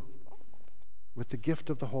Drew with the gift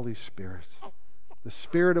of the Holy Spirit, the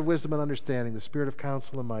spirit of wisdom and understanding, the spirit of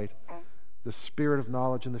counsel and might, the spirit of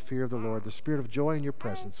knowledge and the fear of the Lord, the spirit of joy in your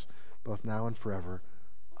presence, both now and forever.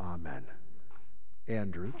 Amen.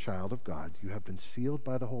 Andrew, child of God, you have been sealed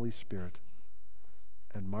by the Holy Spirit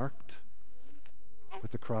and marked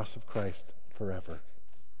with the cross of Christ forever.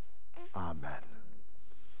 Amen.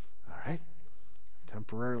 All right.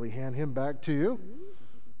 Temporarily hand him back to you.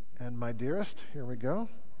 And my dearest, here we go.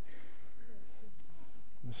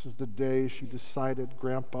 This is the day she decided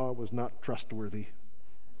Grandpa was not trustworthy.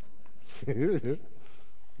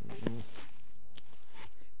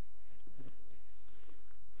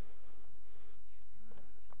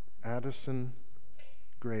 Addison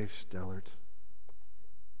Grace Dellert,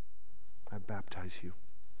 I baptize you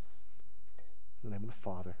in the name of the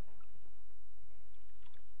Father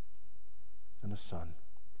and the Son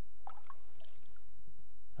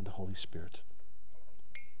and the Holy Spirit.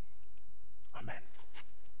 Amen.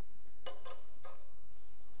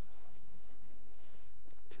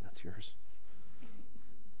 See, that's yours.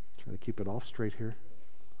 Try to keep it all straight here.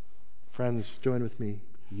 Friends, join with me.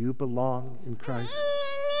 You belong in Christ,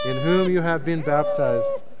 in whom you have been baptized.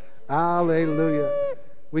 Alleluia.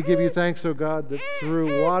 We give you thanks, O God, that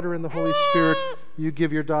through water and the Holy Spirit, you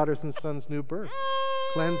give your daughters and sons new birth,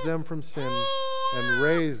 cleanse them from sin, and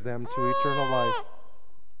raise them to eternal life.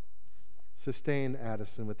 Sustain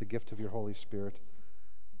Addison with the gift of your Holy Spirit,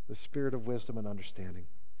 the spirit of wisdom and understanding,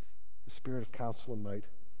 the spirit of counsel and might,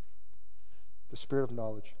 the spirit of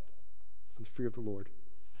knowledge and the fear of the Lord,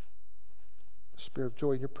 the spirit of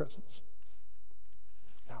joy in your presence,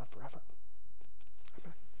 now and forever.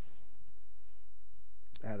 Amen.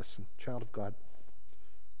 Addison, child of God,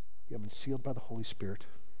 you have been sealed by the Holy Spirit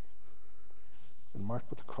and marked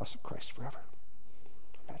with the cross of Christ forever.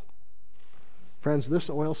 Amen. Friends, this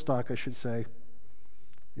oil stock, I should say,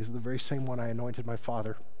 is the very same one I anointed my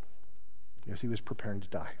father as he was preparing to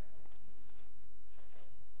die.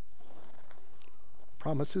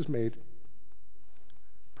 Promises made,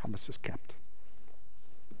 promises kept.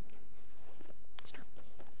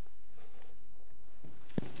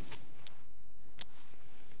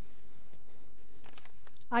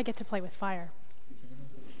 I get to play with fire.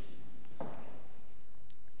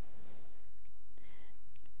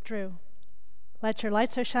 Drew, let your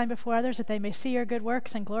light so shine before others that they may see your good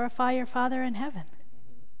works and glorify your Father in heaven.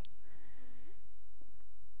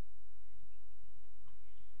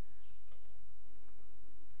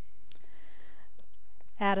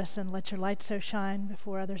 Addison, let your light so shine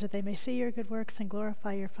before others that they may see your good works and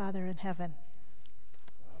glorify your Father in heaven.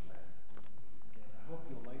 Amen. I hope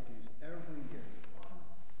you'll light these every year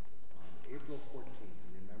on April 14th.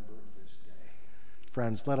 Remember this day.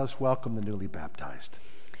 Friends, let us welcome the newly baptized.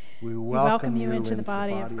 We welcome you into the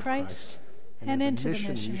body of Christ and into the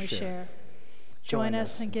mission we share. Join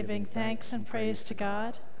us in giving thanks and praise to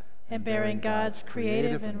God and bearing God's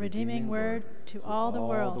creative and redeeming word to all the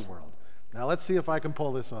world. Now let's see if I can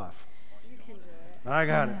pull this off. You can do it. I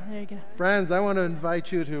got it. There you go. Friends, I want to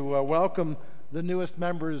invite you to welcome the newest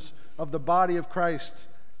members of the body of Christ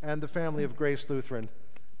and the family of Grace Lutheran,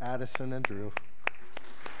 Addison and Drew.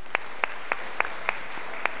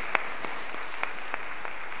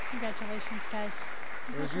 Congratulations, guys.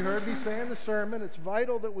 As you heard me say in the sermon, it's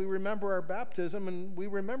vital that we remember our baptism, and we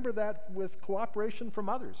remember that with cooperation from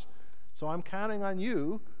others. So I'm counting on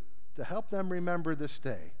you to help them remember this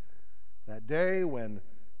day. That day when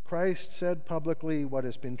Christ said publicly what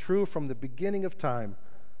has been true from the beginning of time: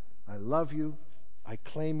 I love you, I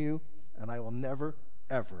claim you, and I will never,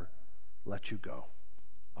 ever let you go.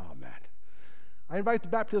 Amen. I invite the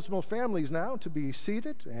baptismal families now to be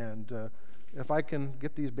seated, and if I can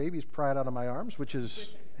get these babies pried out of my arms, which is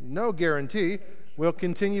no guarantee, we'll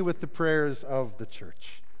continue with the prayers of the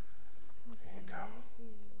church. There you go.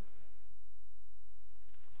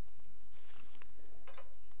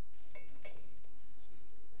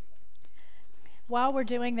 While we're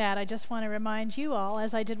doing that, I just want to remind you all,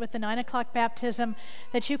 as I did with the 9 o'clock baptism,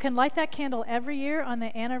 that you can light that candle every year on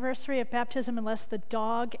the anniversary of baptism unless the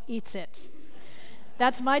dog eats it.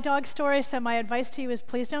 That's my dog story, so my advice to you is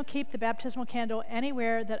please don't keep the baptismal candle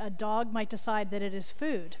anywhere that a dog might decide that it is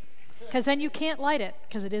food, because then you can't light it,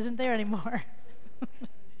 because it isn't there anymore.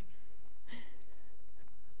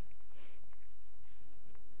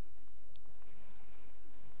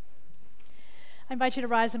 I invite you to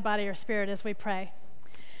rise in body or spirit as we pray.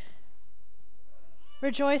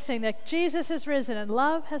 Rejoicing that Jesus is risen and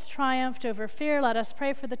love has triumphed over fear, let us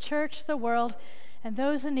pray for the church, the world, and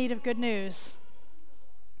those in need of good news.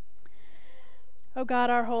 O God,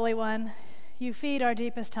 our Holy One, you feed our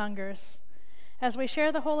deepest hungers. As we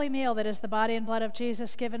share the holy meal that is the body and blood of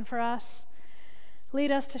Jesus given for us,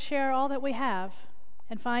 lead us to share all that we have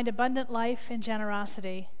and find abundant life in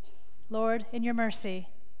generosity. Lord, in your mercy,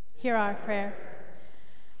 hear our prayer.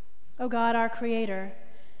 O God, our Creator,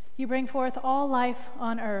 you bring forth all life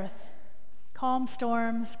on earth. Calm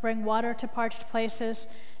storms, bring water to parched places,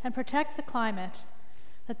 and protect the climate,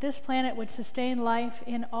 that this planet would sustain life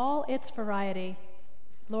in all its variety.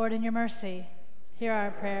 Lord, in your mercy, hear our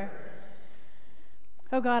prayer.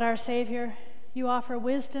 O God, our Savior, you offer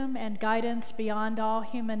wisdom and guidance beyond all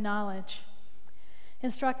human knowledge.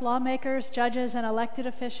 Instruct lawmakers, judges, and elected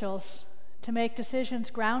officials to make decisions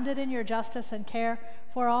grounded in your justice and care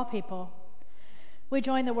for all people. We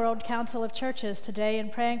join the World Council of Churches today in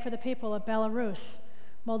praying for the people of Belarus,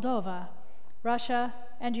 Moldova, Russia,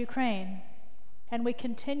 and Ukraine. And we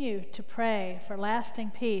continue to pray for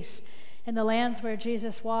lasting peace in the lands where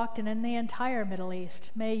Jesus walked and in the entire Middle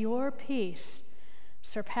East. May your peace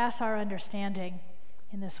surpass our understanding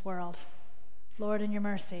in this world. Lord, in your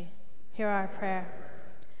mercy, hear our prayer.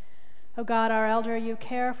 O God, our elder, you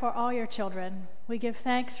care for all your children. We give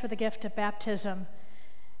thanks for the gift of baptism.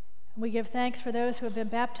 We give thanks for those who have been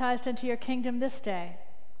baptized into your kingdom this day.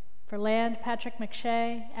 For Land, Patrick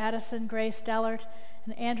McShay, Addison, Grace Dellert,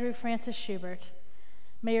 and Andrew Francis Schubert.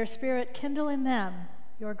 May your Spirit kindle in them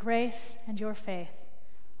your grace and your faith.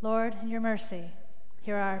 Lord, in your mercy,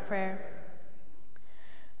 hear our prayer.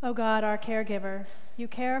 O God, our caregiver, you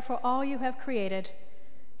care for all you have created.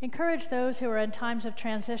 Encourage those who are in times of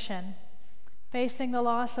transition, facing the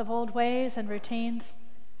loss of old ways and routines,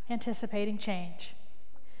 anticipating change.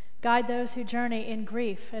 Guide those who journey in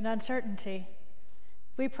grief and uncertainty.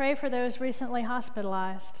 We pray for those recently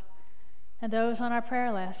hospitalized and those on our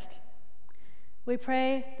prayer list. We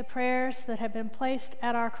pray the prayers that have been placed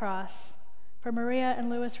at our cross for Maria and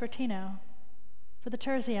Louis Rotino, for the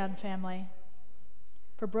Terzian family,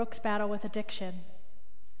 for Brooke's battle with addiction,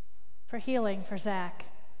 for healing for Zach,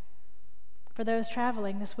 for those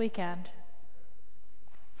traveling this weekend,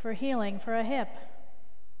 for healing for a hip,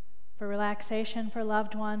 for relaxation for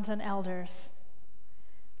loved ones and elders.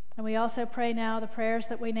 And we also pray now the prayers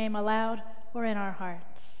that we name aloud or in our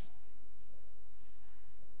hearts.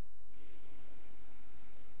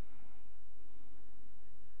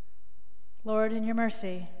 Lord, in your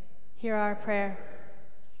mercy, hear our prayer.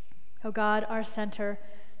 O God, our center,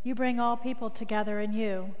 you bring all people together in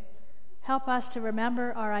you. Help us to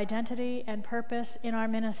remember our identity and purpose in our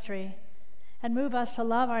ministry, and move us to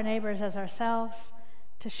love our neighbors as ourselves,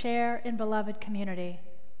 to share in beloved community.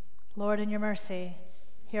 Lord, in your mercy,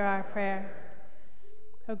 hear our prayer.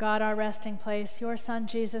 O God, our resting place, your Son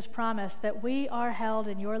Jesus promised that we are held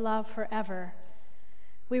in your love forever.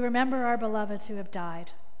 We remember our beloveds who have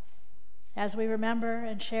died. As we remember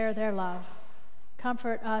and share their love,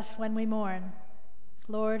 comfort us when we mourn.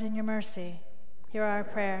 Lord, in your mercy, hear our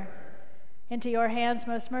prayer. Into your hands,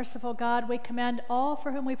 most merciful God, we commend all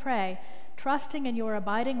for whom we pray, trusting in your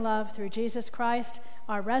abiding love through Jesus Christ,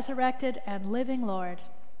 our resurrected and living Lord.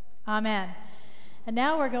 Amen. And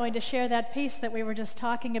now we're going to share that peace that we were just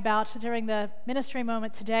talking about during the ministry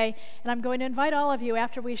moment today. And I'm going to invite all of you,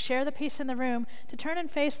 after we share the peace in the room, to turn and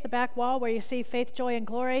face the back wall where you see Faith, Joy, and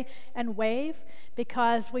Glory and wave,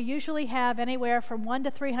 because we usually have anywhere from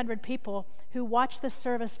 100 to 300 people who watch this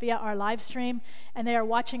service via our live stream, and they are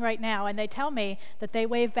watching right now, and they tell me that they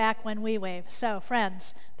wave back when we wave. So,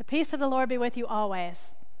 friends, the peace of the Lord be with you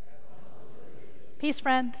always. Peace,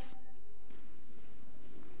 friends.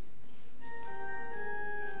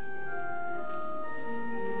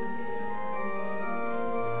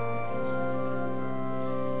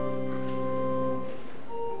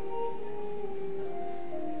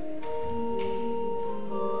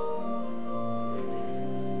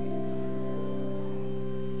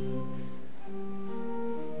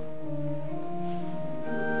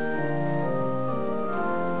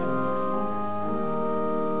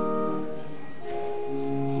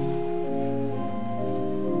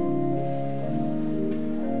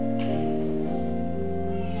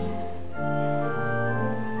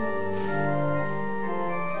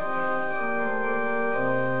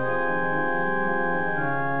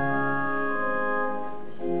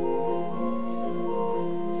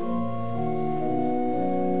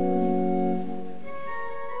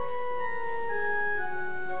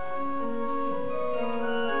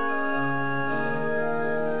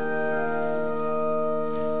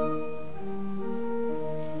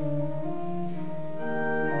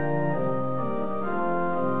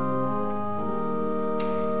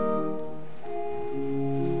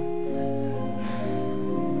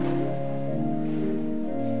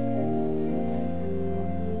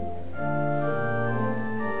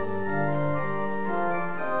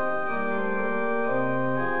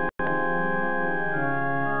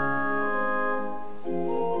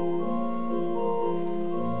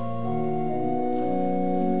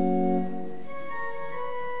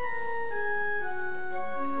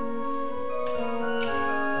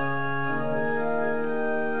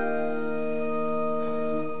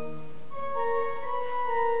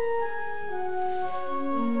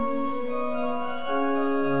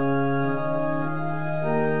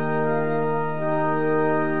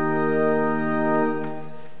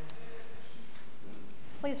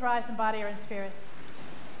 Rise in body or in spirit.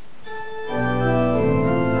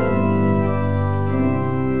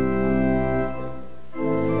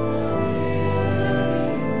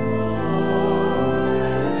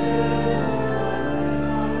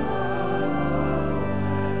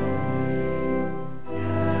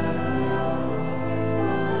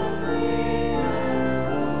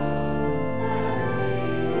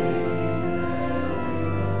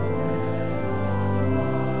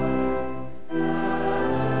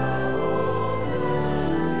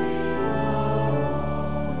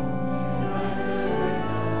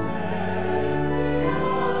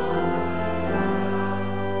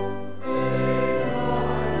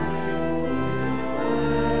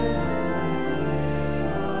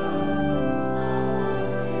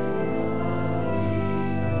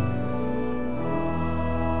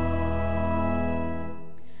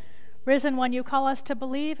 Risen One, you call us to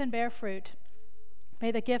believe and bear fruit.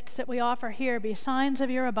 May the gifts that we offer here be signs of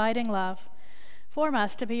your abiding love. Form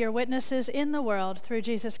us to be your witnesses in the world through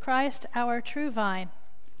Jesus Christ, our true vine.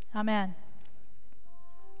 Amen.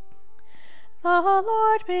 The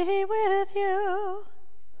Lord be with you.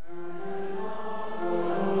 And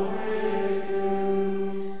also with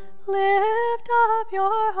you. Lift up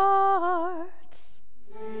your hearts.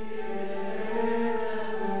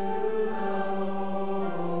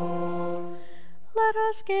 Let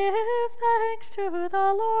us give thanks to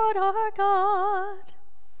the Lord our God.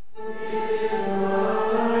 It is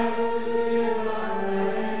right to give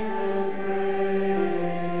thanks and praise.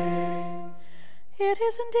 It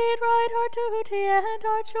is indeed right, our duty and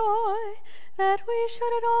our joy, that we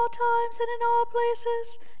should at all times and in all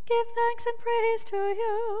places give thanks and praise to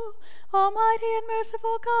you, Almighty and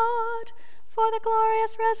merciful God, for the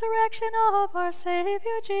glorious resurrection of our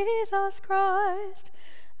Savior Jesus Christ,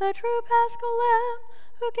 the true Paschal Lamb,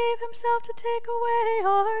 who gave himself to take away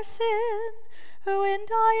our sin, who in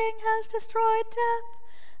dying has destroyed death,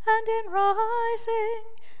 and in rising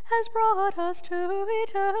has brought us to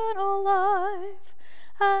eternal life.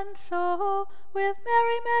 And so, with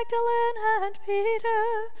Mary Magdalene and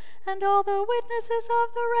Peter, and all the witnesses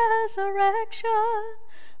of the resurrection,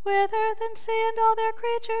 with earth and sea and all their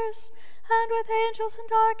creatures, and with angels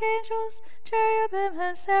and archangels, cherubim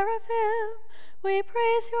and seraphim, we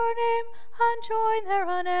praise your name and join their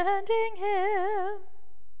unending hymn.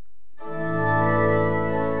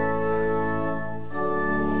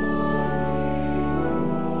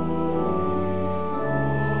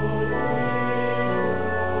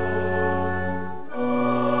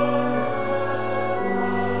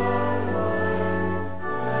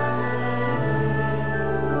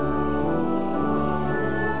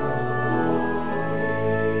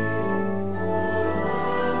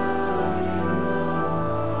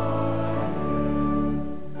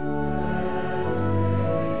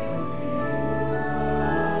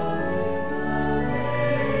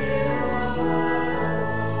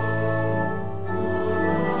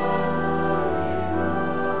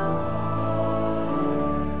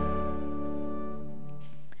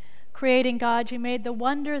 Creating God, you made the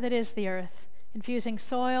wonder that is the earth, infusing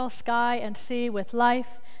soil, sky, and sea with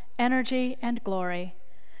life, energy, and glory.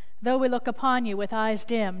 Though we look upon you with eyes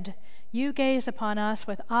dimmed, you gaze upon us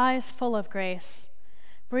with eyes full of grace.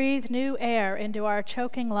 Breathe new air into our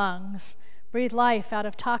choking lungs. Breathe life out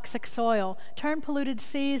of toxic soil. Turn polluted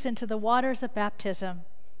seas into the waters of baptism.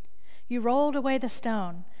 You rolled away the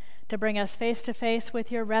stone to bring us face to face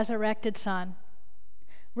with your resurrected Son.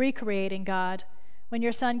 Recreating God, when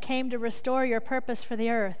your Son came to restore your purpose for the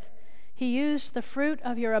earth, he used the fruit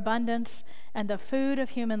of your abundance and the food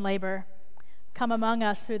of human labor. Come among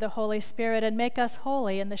us through the Holy Spirit and make us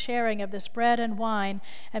holy in the sharing of this bread and wine,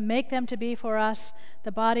 and make them to be for us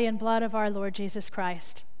the body and blood of our Lord Jesus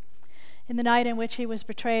Christ. In the night in which he was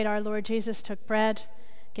betrayed, our Lord Jesus took bread,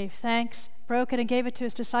 gave thanks, broke it, and gave it to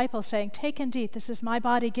his disciples, saying, "Take and eat, this is my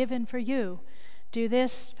body given for you. Do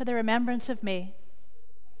this for the remembrance of me."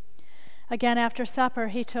 Again, after supper,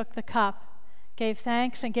 he took the cup, gave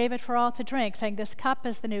thanks, and gave it for all to drink, saying, "This cup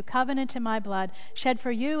is the new covenant in my blood, shed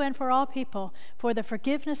for you and for all people, for the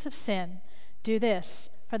forgiveness of sin. Do this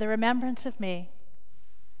for the remembrance of me."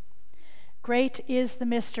 Great is the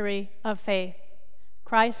mystery of faith.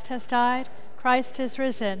 Christ has died, Christ is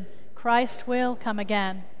risen, Christ will come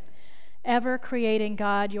again. Ever creating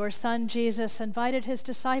God, your Son Jesus invited his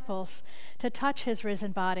disciples to touch his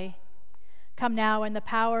risen body. Come now in the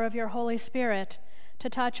power of your Holy Spirit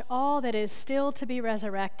to touch all that is still to be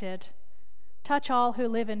resurrected. Touch all who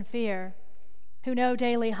live in fear, who know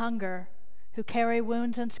daily hunger, who carry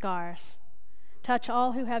wounds and scars. Touch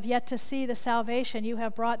all who have yet to see the salvation you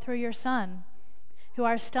have brought through your Son, who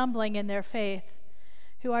are stumbling in their faith,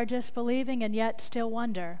 who are disbelieving and yet still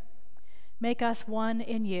wonder. Make us one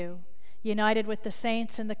in you, united with the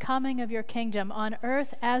saints in the coming of your kingdom on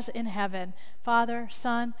earth as in heaven, Father,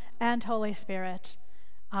 Son, and Holy Spirit.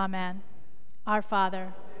 Amen. Our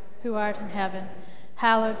Father, who art in heaven,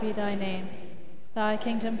 hallowed be thy name. Thy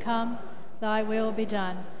kingdom come, thy will be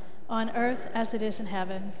done, on earth as it is in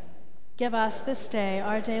heaven. Give us this day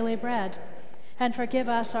our daily bread, and forgive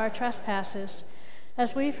us our trespasses,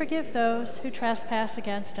 as we forgive those who trespass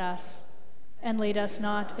against us. And lead us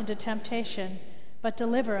not into temptation, but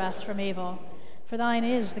deliver us from evil. For thine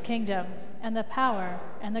is the kingdom, and the power,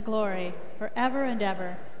 and the glory, forever and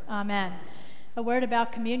ever. Amen. A word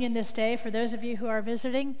about communion this day for those of you who are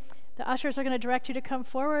visiting. The ushers are going to direct you to come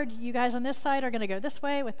forward. You guys on this side are going to go this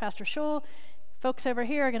way with Pastor Schul. Folks over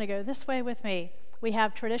here are going to go this way with me. We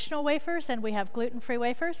have traditional wafers and we have gluten-free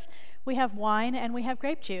wafers. We have wine and we have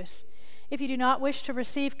grape juice. If you do not wish to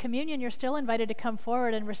receive communion, you're still invited to come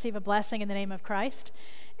forward and receive a blessing in the name of Christ.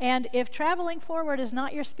 And if traveling forward is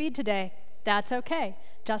not your speed today, that's okay.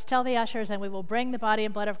 Just tell the ushers and we will bring the body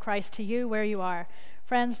and blood of Christ to you where you are.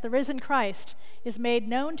 Friends, the risen Christ is made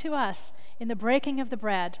known to us in the breaking of the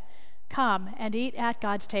bread. Come and eat at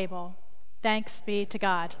God's table. Thanks be to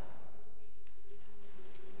God.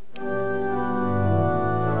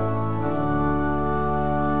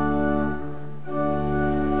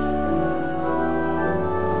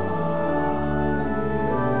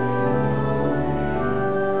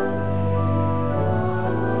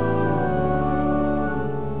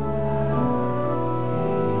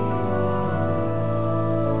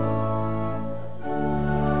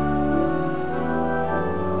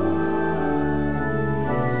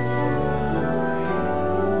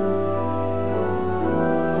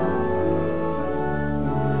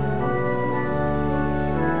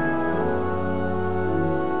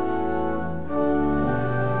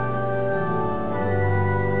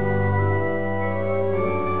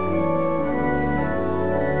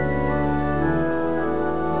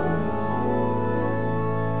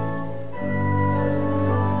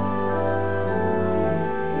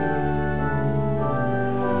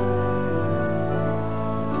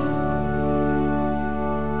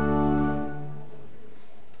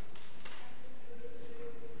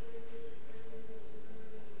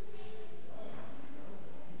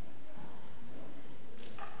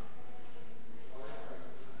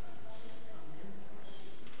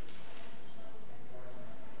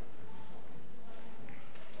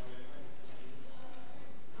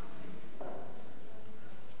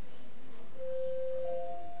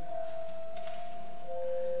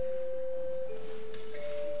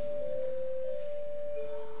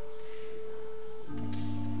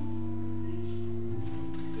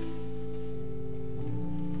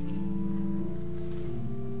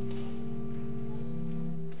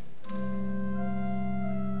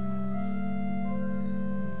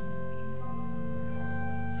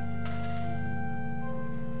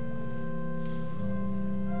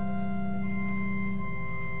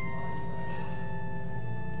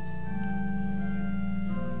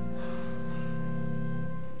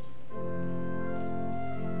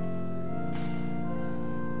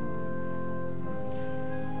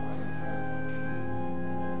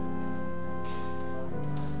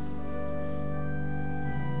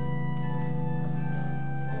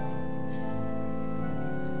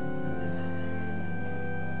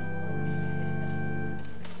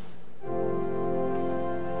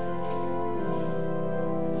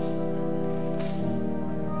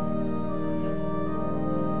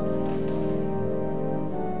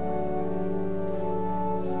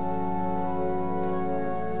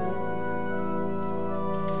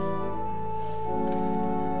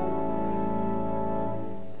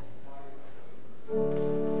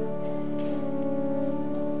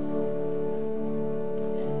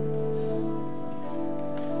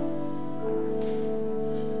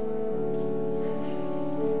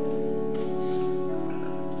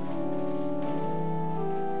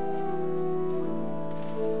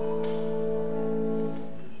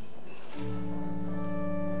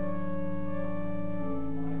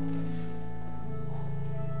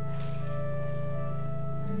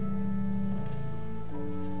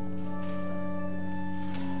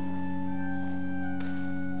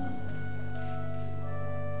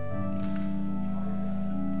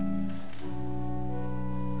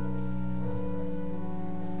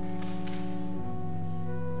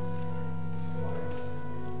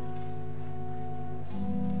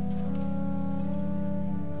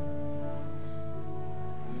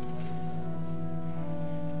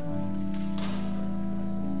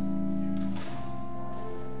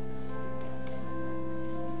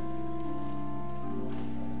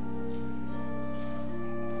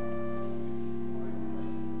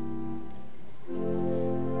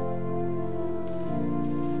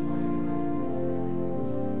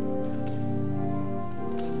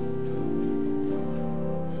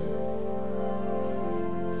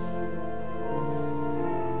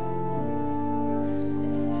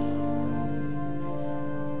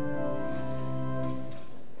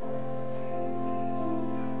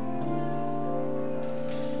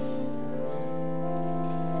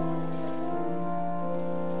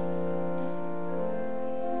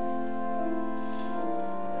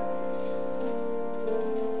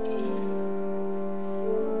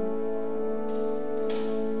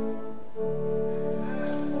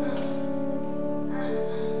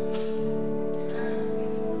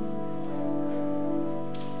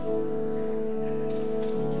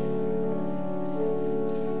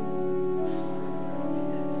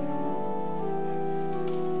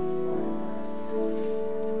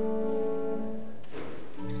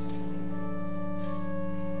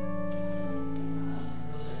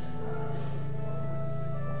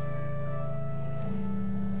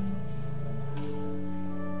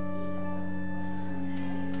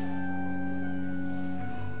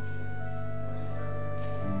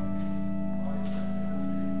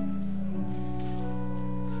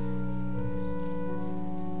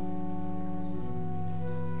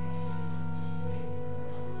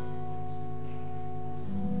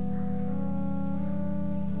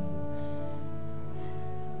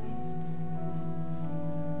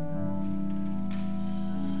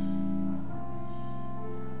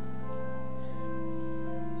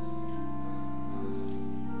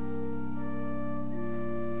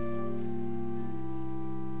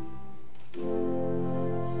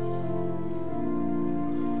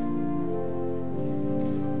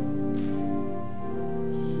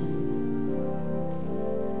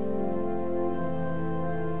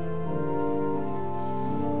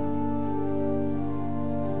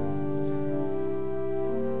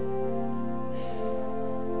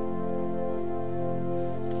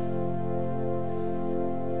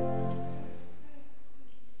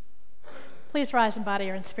 Please rise in body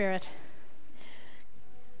or in spirit.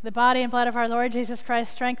 The body and blood of our Lord Jesus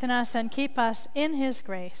Christ strengthen us and keep us in his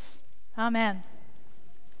grace. Amen.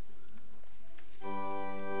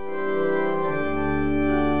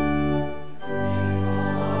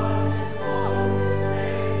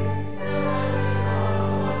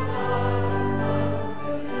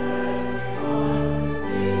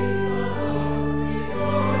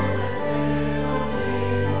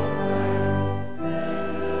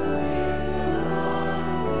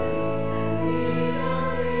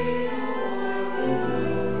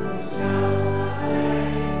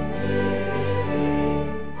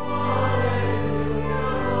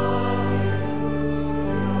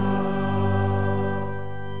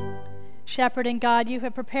 Shepherding God, you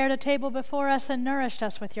have prepared a table before us and nourished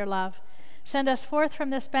us with your love. Send us forth from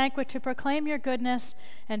this banquet to proclaim your goodness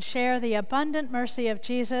and share the abundant mercy of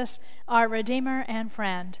Jesus, our Redeemer and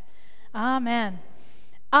friend. Amen.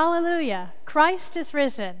 Alleluia. Christ is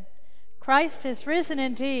risen. Christ is risen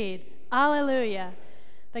indeed. Alleluia.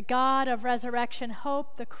 The God of resurrection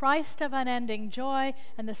hope, the Christ of unending joy,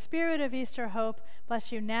 and the Spirit of Easter hope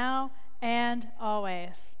bless you now and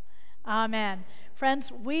always. Amen.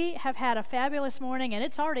 Friends, we have had a fabulous morning, and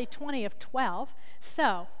it's already 20 of 12.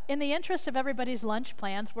 So, in the interest of everybody's lunch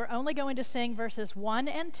plans, we're only going to sing verses 1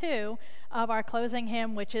 and 2 of our closing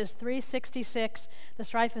hymn, which is 366, The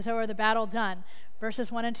Strife is O'er, the Battle Done.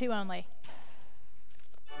 Verses 1 and 2 only.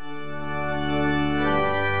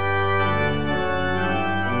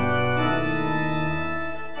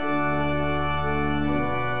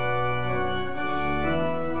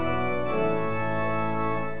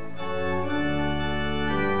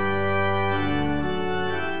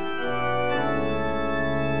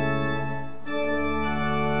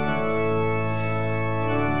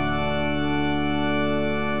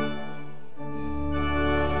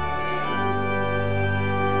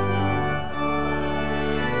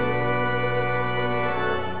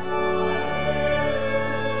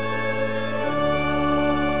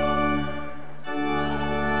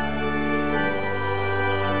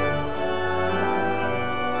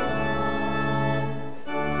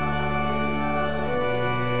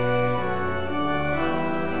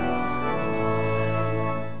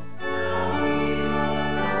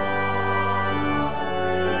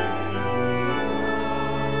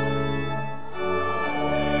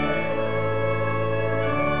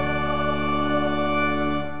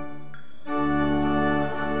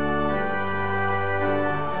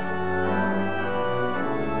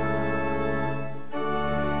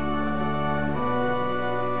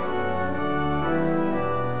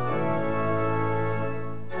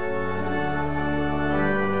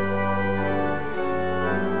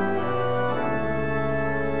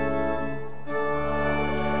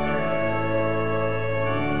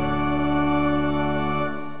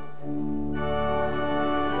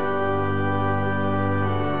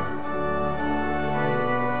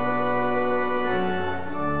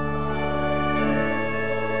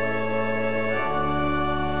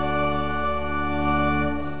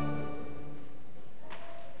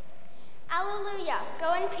 Alleluia.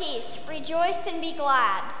 Go in peace. Rejoice and be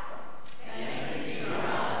glad.